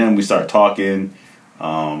at the gym. We start talking,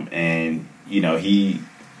 and he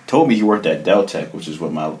told me he worked at Deltec, which is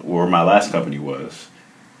where my last company was.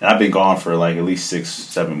 And I've been gone for like at least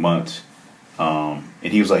 6-7 months. And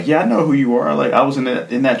he was like, "Yeah, I know who you are. Like, I was in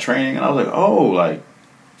that training," and I was like, "Oh, like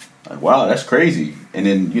wow, that's crazy." And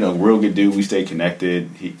then real good dude. We stay connected.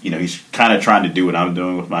 He's kind of trying to do what I'm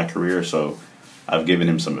doing with my career, so I've given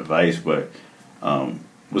him some advice. But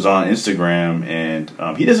was on Instagram, and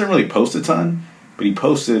he doesn't really post a ton, but he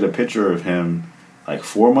posted a picture of him like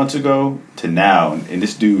 4 months ago to now, and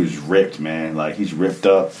this dude is ripped, man. Like, he's ripped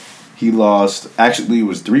up. He lost. Actually, it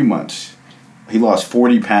was 3 months. He lost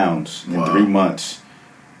 40 pounds in 3 months,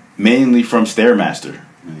 mainly from Stairmaster.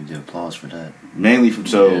 You get applause for that. Mainly from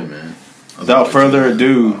man. Without further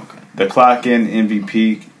ado, the Clock In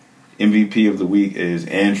MVP of the week is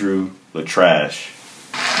Andrew Latrash.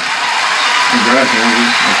 Congrats, Andrew.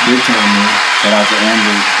 That's big time, man. Shout out to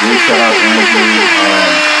Andrew. Big shout out to Andrew.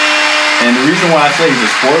 And the reason why I say he's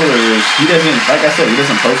a spoiler is he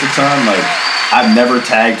doesn't post a ton. Like, I've never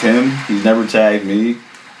tagged him. He's never tagged me.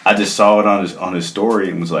 I just saw it on his story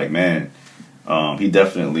and was like, man, he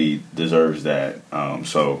definitely deserves that.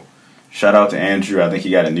 So shout out to Andrew. I think he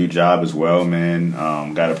got a new job as well, man.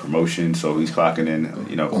 Got a promotion, so he's clocking in,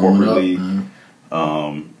 corporately.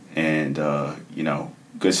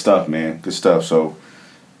 Good stuff, man. Good stuff. So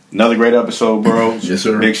another great episode, bro. Yes,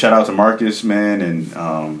 sir. Big shout out to Marcus, man, and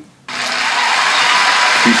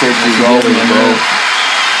appreciate you as always, bro.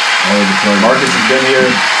 Marcus has been here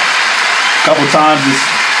a couple times, just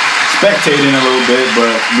spectating a little bit,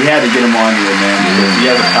 but we had to get him on here, man, because he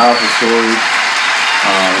has a powerful story,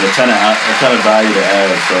 and a ton of value to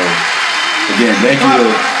add. So again,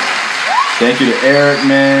 thank you to Eric,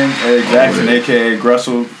 man, Eric Jackson, aka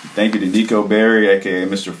Grussel. Thank you to Nico Berry, aka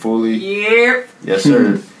Mr. Foley. Yep. Yes,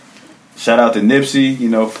 sir. Shout out to Nipsey,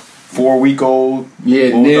 4-week-old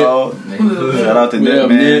bulldog. Shout out to Nip,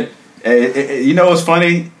 man. Hey, you know what's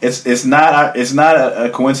funny? It's not a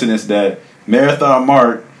coincidence that Marathon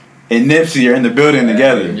Mark and Nipsey are in the building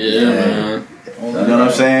together. Yeah, man. You know what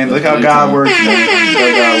I'm saying? Look how God works, man. Look how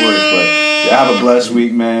God works. But yeah, have a blessed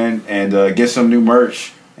week, man, and get some new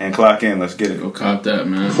merch and clock in. Let's get it. Go cop that,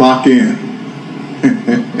 man. Clock in.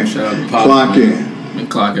 Shout out to Pop. Clock in. Been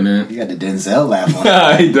clocking in. You got the Denzel laugh on.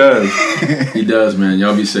 He does. He does, man.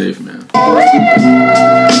 Y'all be safe, man.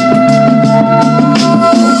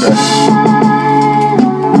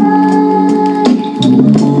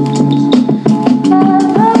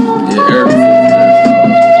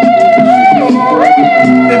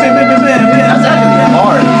 That's actually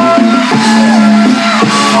hard.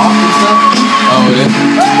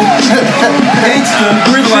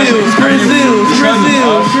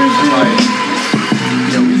 Brazil.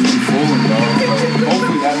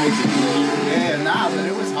 Hopefully that makes it easy. Yeah, nah, but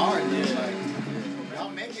it was hard, dude. Like, y'all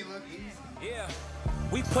make it look easy. Yeah.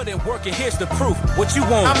 We put in work and here's the proof. What you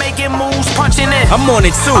want? I'm making moves, punching in. I'm on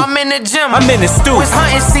it too. I'm in the gym. I'm in the stew. It's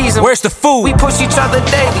hunting season. Where's the food? We push each other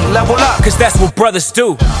daily, level up. Cause that's what brothers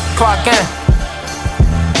do. Clock in.